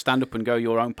 Yeah, you've got to stand up and go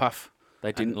your own path.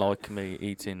 They didn't like me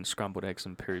eating scrambled eggs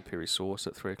and peri-peri sauce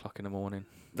at 3 o'clock in the morning.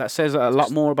 That says a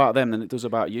lot more about them than it does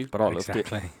about you. But I loved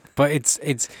it. But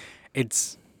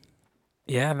it's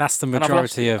yeah, that's the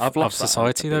majority of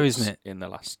society, though, isn't it? In the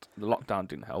lockdown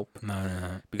didn't help.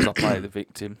 No. Because I play the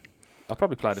victim. I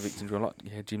probably play the victim a lot.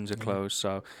 Yeah, gyms are closed,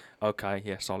 so okay,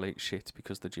 yes, I'll eat shit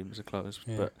because the gyms are closed.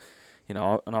 Yeah. But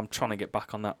and I'm trying to get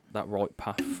back on that right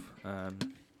path.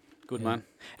 Good man.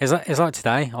 It's like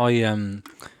today. I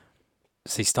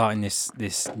starting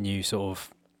this new sort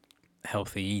of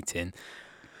healthy eating.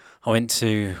 I went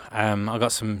to, I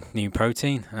got some new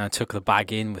protein and I took the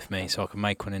bag in with me so I could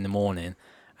make one in the morning.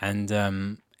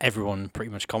 And everyone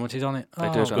pretty much commented on it.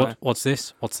 What's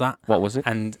this? What's that? What was it?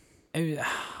 And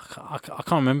I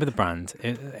can't remember the brand.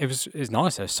 It was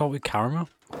nice. It was salted caramel.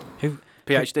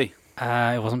 PhD?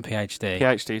 It wasn't PhD.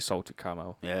 PhD salted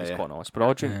caramel. Yeah, it's quite nice. But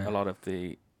I drink a lot of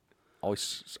the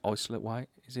isolate white,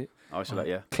 is it? Isolate,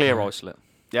 yeah. Clear isolate.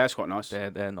 Yeah, it's quite nice.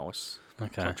 They're nice.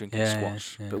 Okay. So I drink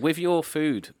squash. Yeah. But with your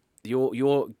food,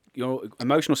 your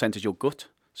emotional centre is your gut.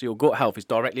 So your gut health is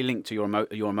directly linked to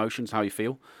your emotions, how you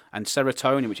feel. And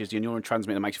serotonin, which is the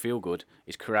neurotransmitter that makes you feel good,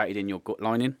 is created in your gut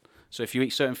lining. So if you eat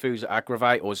certain foods that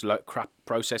aggravate or is like crap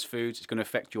processed foods, it's going to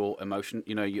affect your emotion,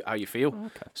 how you feel.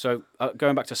 Okay. So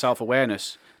going back to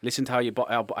self-awareness, listen to how your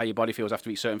body feels after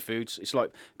you eat certain foods. It's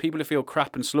like people who feel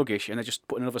crap and sluggish and they just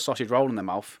put another sausage roll in their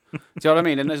mouth. Do you know what I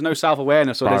mean? And there's no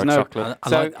self-awareness or there's no...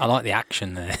 I like the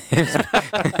action there.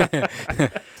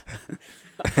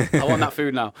 I want that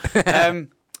food now.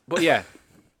 But yeah,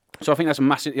 so I think that's a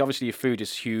massive... Obviously your food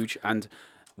is huge and...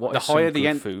 What the higher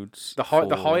the foods, the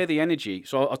higher the energy.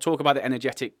 So I'll talk about the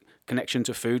energetic connection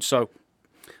to food. So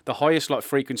the highest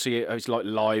frequency is like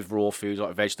live raw foods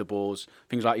like vegetables,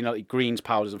 things like like greens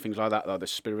powders and things like that. Like the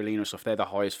spirulina stuff, they're the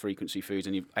highest frequency foods.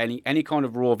 And any kind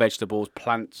of raw vegetables,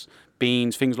 plants,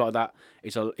 beans, things like that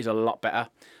is a lot better.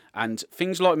 And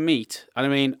things like meat. And I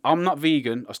mean, I'm not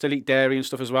vegan. I still eat dairy and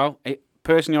stuff as well.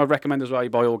 Personally, I'd recommend as well you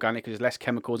buy organic because there's less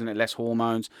chemicals in it, less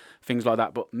hormones, things like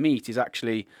that. But meat is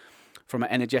actually, from an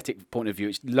energetic point of view,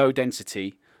 it's low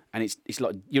density and it's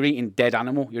like you're eating dead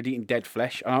animal, you're eating dead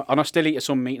flesh. And I still eat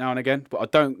some meat now and again, but I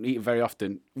don't eat it very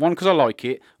often. One, because I like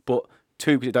it, but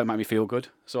two, because it don't make me feel good.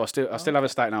 So I still have a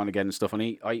steak now and again and stuff.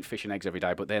 And I eat fish and eggs every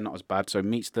day, but they're not as bad. So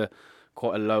meat's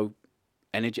quite a low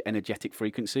energetic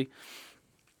frequency.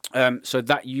 So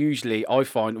that usually I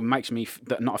find makes me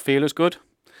not feel as good.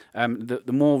 The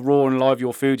more raw and live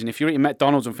your food, and if you're eating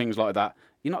McDonald's and things like that,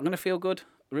 you're not going to feel good,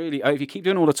 really. If you keep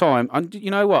doing it all the time, and you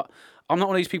know what? I'm not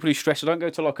one of these people who stress. I don't go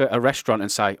to like a restaurant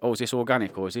and say, "Oh, is this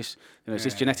organic or is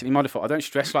this genetically modified?" I don't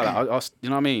stress like that. I you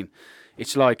know what I mean?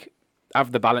 It's like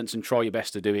have the balance and try your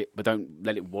best to do it, but don't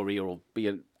let it worry or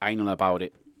be anal about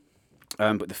it.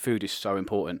 But the food is so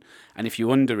important, and if you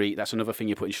undereat, that's another thing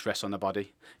you're putting stress on the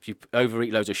body. If you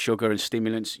overeat loads of sugar and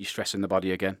stimulants, you're stressing the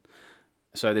body again.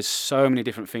 So there's so many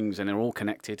different things, and they're all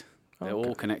connected. They're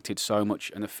all connected so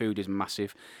much, and the food is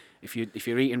massive. If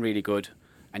you're eating really good,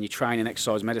 and you train and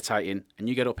exercise, meditating, and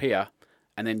you get up here,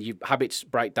 and then your habits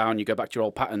break down, you go back to your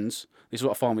old patterns. This is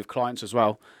what I find with clients as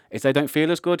well: is they don't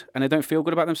feel as good, and they don't feel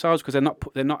good about themselves because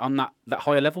they're not on that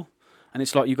higher level. And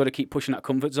it's like you've got to keep pushing that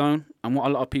comfort zone. And what a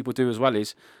lot of people do as well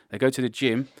is they go to the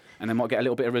gym and they might get a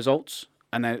little bit of results,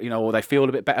 and they or they feel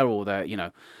a bit better, or they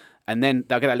and then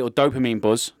they'll get that little dopamine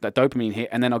buzz, that dopamine hit,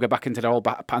 and then they'll go back into their old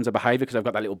patterns of behaviour because they've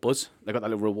got that little buzz, they've got that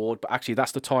little reward. But actually,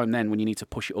 that's the time then when you need to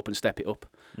push it up and step it up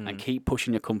and keep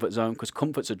pushing your comfort zone, because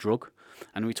comfort's a drug.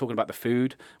 And we're talking about the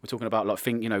food, we're talking about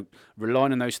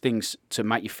relying on those things to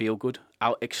make you feel good,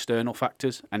 out external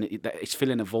factors, and it's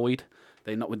filling a void.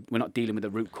 We're not dealing with the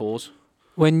root cause.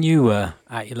 When you were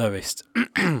at your lowest,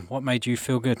 what made you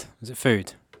feel good? Was it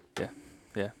food?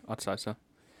 Yeah, I'd say so.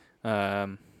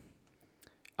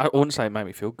 I wouldn't say it made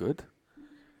me feel good.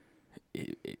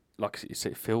 It like you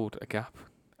said, it filled a gap.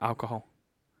 Alcohol.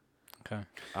 Okay.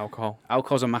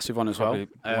 Alcohol's a massive one as well.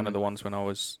 One of the ones when I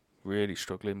was really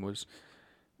struggling was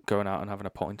going out and having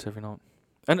a pint every night,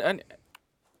 and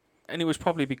it was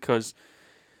probably because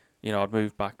I'd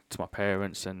moved back to my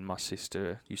parents, and my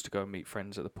sister used to go and meet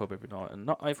friends at the pub every night, and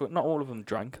not all of them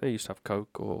drank. They used to have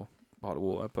Coke or bottled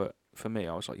water, but for me,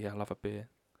 I was like, yeah, I'll have a beer.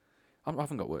 I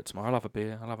haven't got work tomorrow. I'll have a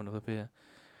beer. I'll have another beer.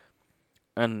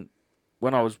 And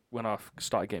when I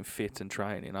started getting fit and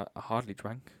training, I hardly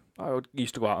drank. I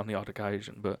used to go out on the odd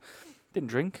occasion, but didn't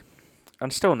drink.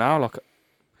 And still now,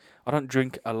 I don't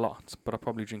drink a lot, but I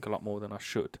probably drink a lot more than I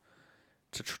should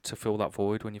to fill that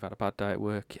void when you've had a bad day at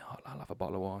work. Yeah, I'll have a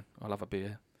bottle of wine. I'll have a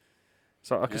beer.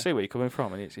 So I can see where you're coming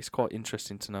from, and it's quite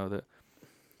interesting to know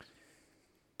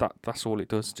that's all it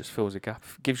does. Just fills a gap,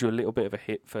 gives you a little bit of a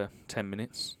hit for 10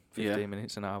 minutes. 15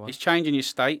 minutes, an hour. It's changing your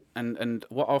state, and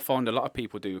what I find a lot of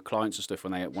people do with clients and stuff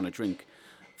when they want to drink,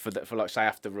 for like say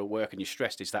after work and you're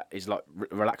stressed, is like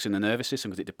relaxing the nervous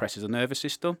system because it depresses the nervous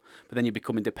system. But then you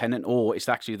become independent, or it's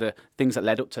actually the things that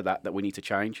led up to that we need to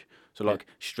change. So like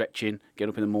stretching, get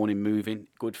up in the morning, moving,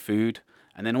 good food,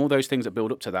 and then all those things that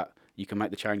build up to that, you can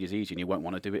make the changes easy, and you won't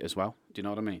want to do it as well. Do you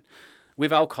know what I mean?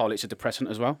 With alcohol, it's a depressant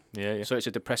as well. Yeah. So it's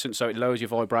a depressant, so it lowers your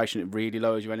vibration, it really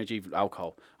lowers your energy,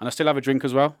 alcohol. And I still have a drink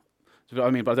as well. You know what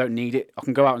I mean? But I don't need it. I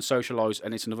can go out and socialise,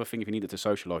 and it's another thing. If you needed to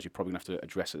socialise, you're probably going to have to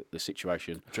address the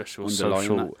situation. Address your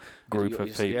social group of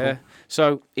people. Yeah.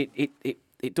 So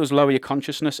it does lower your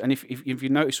consciousness. And if you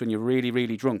notice when you're really,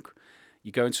 really drunk,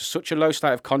 you go into such a low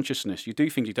state of consciousness, you do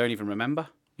things you don't even remember.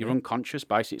 You're unconscious,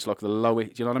 basically. It's like the lower,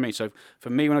 do you know what I mean? So for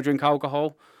me, when I drink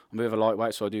alcohol, I'm a bit of a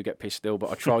lightweight, so I do get pissed still, but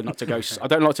I try not to go... I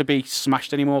don't like to be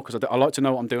smashed anymore, because I like to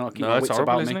know what I'm doing. I keep my wits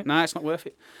about me. Nah, it's not worth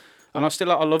it. And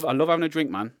I love having a drink,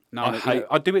 man. No,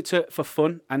 I do it for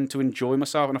fun and to enjoy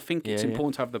myself, and I think it's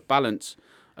important to have the balance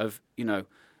of,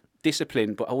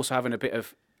 discipline, but also having a bit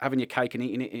of having your cake and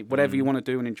eating it, whatever you want to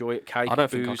do and enjoy it. Cake, I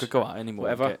don't booze, think I could go out anymore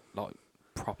whatever. And get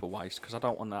proper waste, because I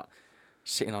don't want that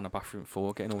sitting on a bathroom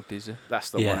floor getting all dizzy. That's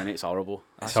the one, and it's horrible.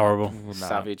 It's horrible.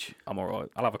 Savage. I'm alright.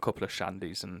 I'll have a couple of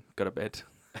shandies and go to bed.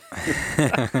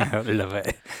 I love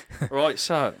it. Right,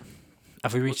 so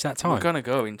have we reached that time? We're going to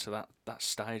go into that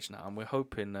stage now, and we're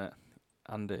hoping that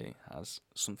Andy has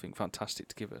something fantastic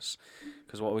to give us.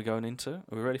 Because what are we going into? Are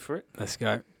we ready for it? Let's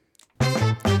go.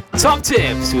 Top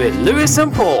Tips with Lewis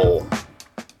and Paul.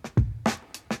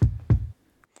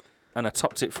 And a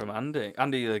top tip from Andy.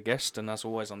 Andy, the guest, and as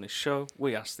always on this show,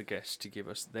 we ask the guests to give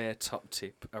us their top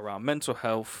tip around mental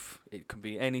health. It can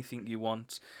be anything you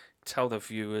want. Tell the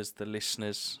viewers, the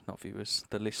listeners,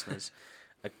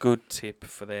 a good tip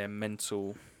for their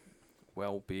mental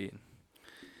well-being.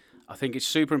 I think it's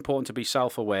super important to be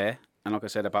self-aware, and like I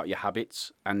said, about your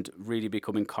habits, and really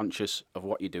becoming conscious of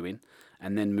what you're doing,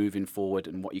 and then moving forward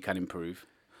and what you can improve.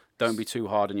 Don't be too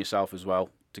hard on yourself as well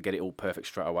to get it all perfect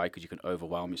straight away, because you can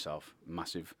overwhelm yourself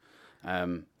massive.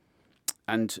 And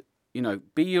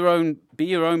be your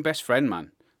own best friend,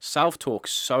 man.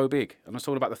 Self-talk's so big. And I was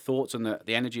talking about the thoughts, and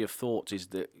the energy of thoughts is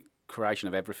the creation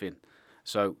of everything.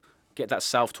 So get that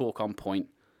self-talk on point,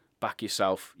 back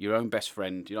yourself, your own best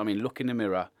friend. You know what I mean? Look in the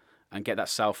mirror and get that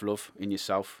self-love in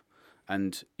yourself.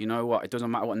 And you know what? It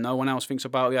doesn't matter what no one else thinks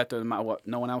about you. It doesn't matter what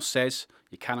no one else says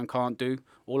you can and can't do.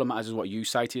 All that matters is what you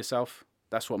say to yourself.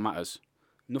 That's what matters.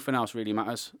 Nothing else really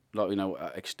matters,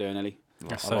 externally.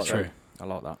 That's I so like true. That. I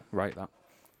like that. Rate that.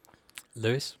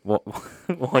 Lewis? What?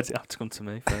 Why did it have to come to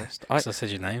me first? I said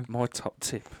your name. My top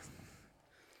tip: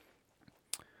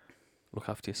 look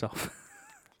after yourself.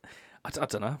 I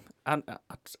don't know, and do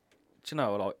you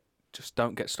know, like, just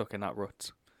don't get stuck in that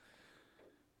rut.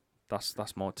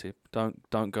 That's my tip.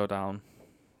 Don't go down.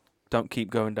 Don't keep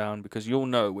going down, because you'll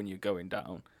know when you're going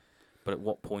down. But at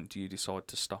what point do you decide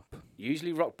to stop?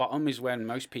 Usually, rock bottom is when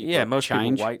most people people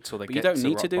change. wait till they but get you don't to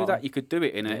need rock to do bottom. that. You could do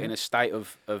it in a state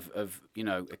of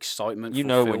excitement. You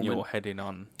know when fulfillment. you're heading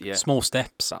on Small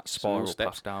steps. that spiral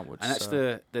steps. path downwards. And that's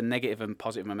the negative and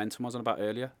positive momentum I was on about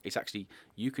earlier. It's actually,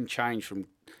 you can change from,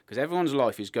 because everyone's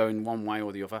life is going one way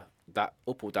or the other, that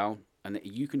up or down, and that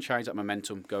you can change that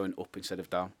momentum going up instead of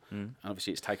down. And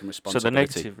obviously it's taking so responsibility. the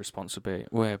negative responsibility,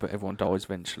 but everyone dies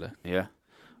eventually. Yeah.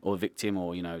 Or victim,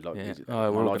 or, Yeah. my We're all life's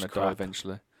going to die crap.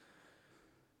 eventually.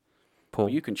 Paul,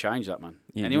 Well, you can change that, man.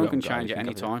 You Anyone can haven't got change at any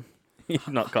anything, have time. you've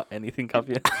not got anything, have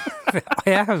you? I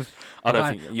have. I don't I've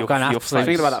think got- your I've got an your I was absolute-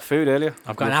 thinking about that food earlier.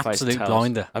 I've got an your face absolute tells.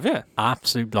 blinder. Have you?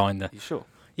 Absolute blinder. You sure?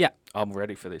 Yeah. I'm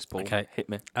ready for this, Paul. Okay. Hit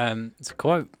me. It's a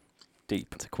quote.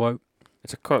 Deep. It's a quote.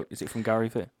 It's a quote. Is it from Gary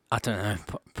Vee? I don't know.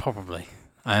 Probably.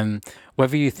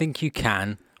 Whether you think you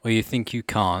can or you think you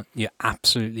can't, you're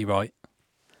absolutely right.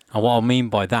 And what I mean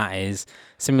by that is,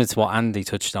 similar to what Andy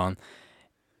touched on,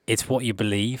 it's what you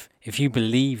believe. If you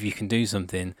believe you can do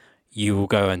something, you will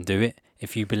go and do it.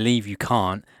 If you believe you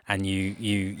can't, and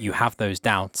you have those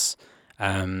doubts,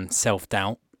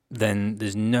 self-doubt, then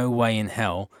there's no way in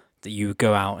hell that you would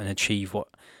go out and achieve what...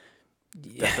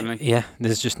 Definitely. Yeah,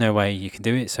 there's just no way you can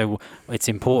do it. So it's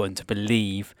important to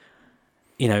believe,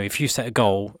 if you set a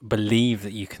goal, believe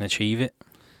that you can achieve it.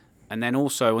 And then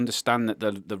also understand that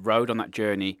the road on that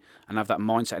journey, and have that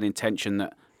mindset and intention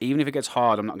that even if it gets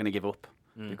hard, I'm not going to give up.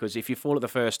 Because if you fall at the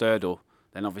first hurdle,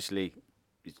 then obviously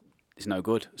it's no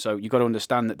good. So you've got to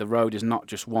understand that the road is not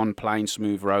just one plain,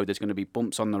 smooth road. There's going to be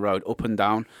bumps on the road, up and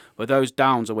down. But those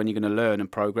downs are when you're going to learn and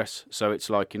progress. So it's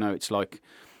like, it's like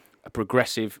a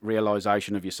progressive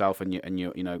realisation of yourself, and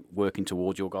you're working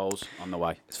towards your goals on the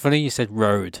way. It's funny you said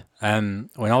road. When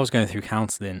I was going through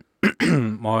counselling,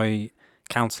 my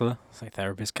counsellor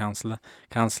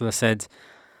said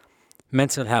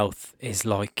mental health is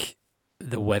like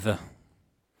the weather.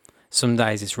 Some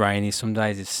days it's rainy, some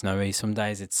days it's snowy, some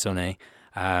days it's sunny,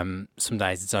 some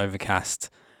days it's overcast.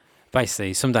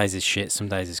 Basically, some days it's shit, some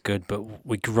days it's good, but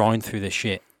we grind through the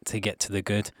shit to get to the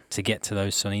good, to get to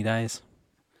those sunny days.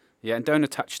 Yeah, and don't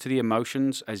attach to the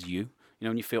emotions as you.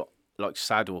 When you feel like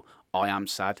sad, or I am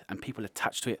sad, and people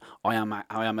attach to it, I am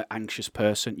an anxious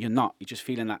person. You're not. You're just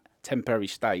feeling that temporary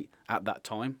state at that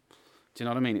time. Do you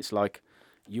know what I mean? It's like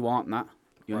you aren't that.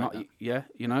 You're Right. not. Yeah,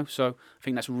 So I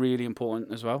think that's really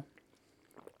important as well.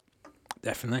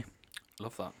 Definitely.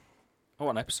 Love that. Oh,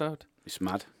 what an episode. It's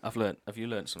mad. Have you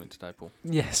learned something today, Paul?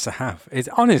 Yes, I have. It's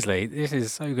honestly, this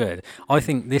is so good. I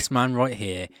think this man right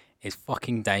here is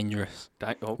fucking dangerous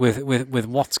with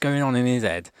what's going on in his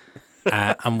head,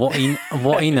 and what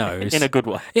he knows. In a good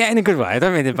way. Yeah, in a good way. I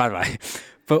don't mean in a bad way.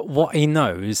 But what he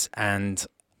knows, and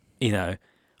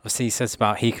obviously he says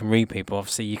about he can read people.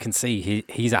 Obviously, you can see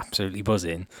he's absolutely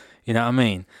buzzing. You know what I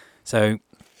mean? So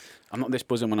I'm not this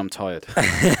buzzing when I'm tired.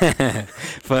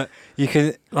 but you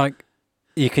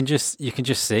can just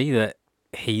see that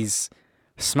he's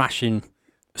smashing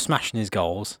his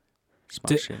goals.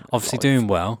 Obviously doing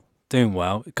well,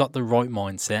 got the right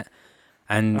mindset,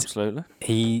 and Absolutely.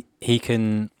 he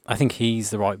can. I think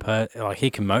he's the right person. Like, he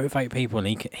can motivate people, and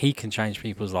he can change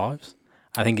people's lives.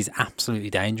 I think he's absolutely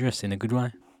dangerous in a good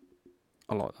way.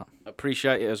 I like that.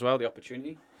 Appreciate it as well, the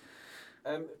opportunity.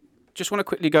 Just want to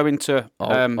quickly go into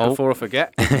Oh. before I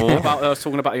forget about I was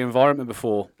talking about the environment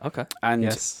before, Okay. and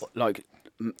Yes. like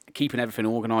keeping everything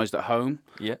organised at home.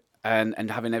 Yeah. And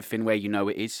having everything where you know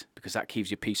it is, because that gives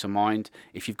you peace of mind.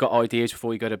 If you've got ideas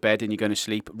before you go to bed and you're going to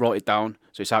sleep, write it down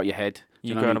so it's out your head.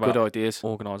 You're know what I going mean? Good about ideas.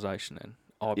 Organisation then.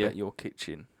 I Yeah. bet your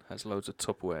kitchen has loads of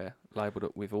Tupperware labelled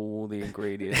up with all the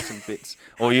ingredients and bits.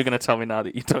 Or you're going to tell me now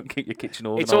that you don't keep your kitchen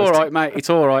organised? It's all right, mate. It's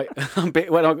all right. I'm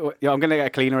going to get a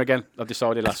cleaner again. I've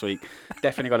decided last week.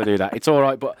 Definitely got to do that. It's all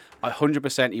right, but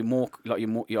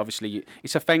 100%.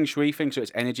 It's a feng shui thing, so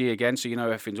it's energy again. So you know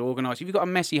everything's organised. If you've got a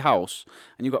messy house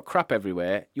and you've got crap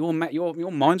everywhere, your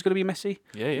mind's going to be messy.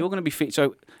 Yeah. You're going to be fit.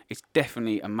 So it's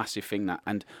definitely a massive thing that.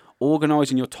 And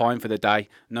organising your time for the day,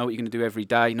 know what you're going to do every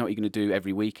day, know what you're going to do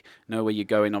every week, know where you're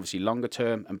going, obviously longer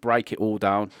term, and break it all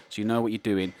down so you know what you're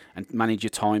doing and manage your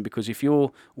time. Because if a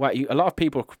lot of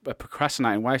people are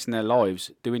procrastinating, wasting their lives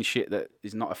doing shit that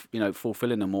is not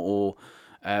fulfilling them or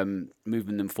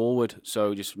moving them forward.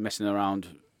 So just messing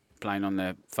around, playing on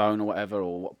their phone or whatever,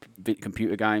 or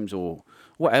computer games or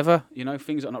whatever,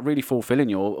 things that are not really fulfilling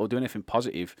you or doing anything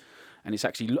positive. And it's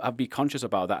actually, I'd be conscious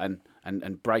about that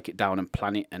and break it down and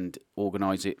plan it and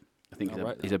organise it. I think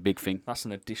is a big thing. That's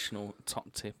an additional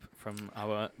top tip from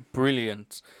our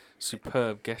brilliant,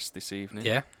 superb guest this evening.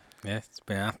 Yeah, it's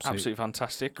been absolutely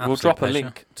fantastic. Absolute We'll drop pleasure. a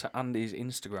link to Andy's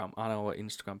Instagram on our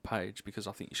Instagram page because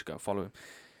I think you should go follow him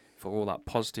for all that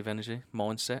positive energy,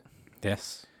 mindset.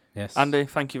 Yes. Andy,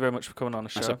 thank you very much for coming on the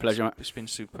show. That's a pleasure, mate. It's been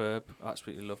superb. I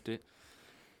absolutely loved it.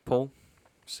 Paul,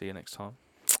 see you next time.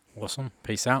 Awesome.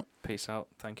 Peace out. Peace out.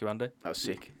 Thank you, Andy. That was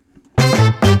sick.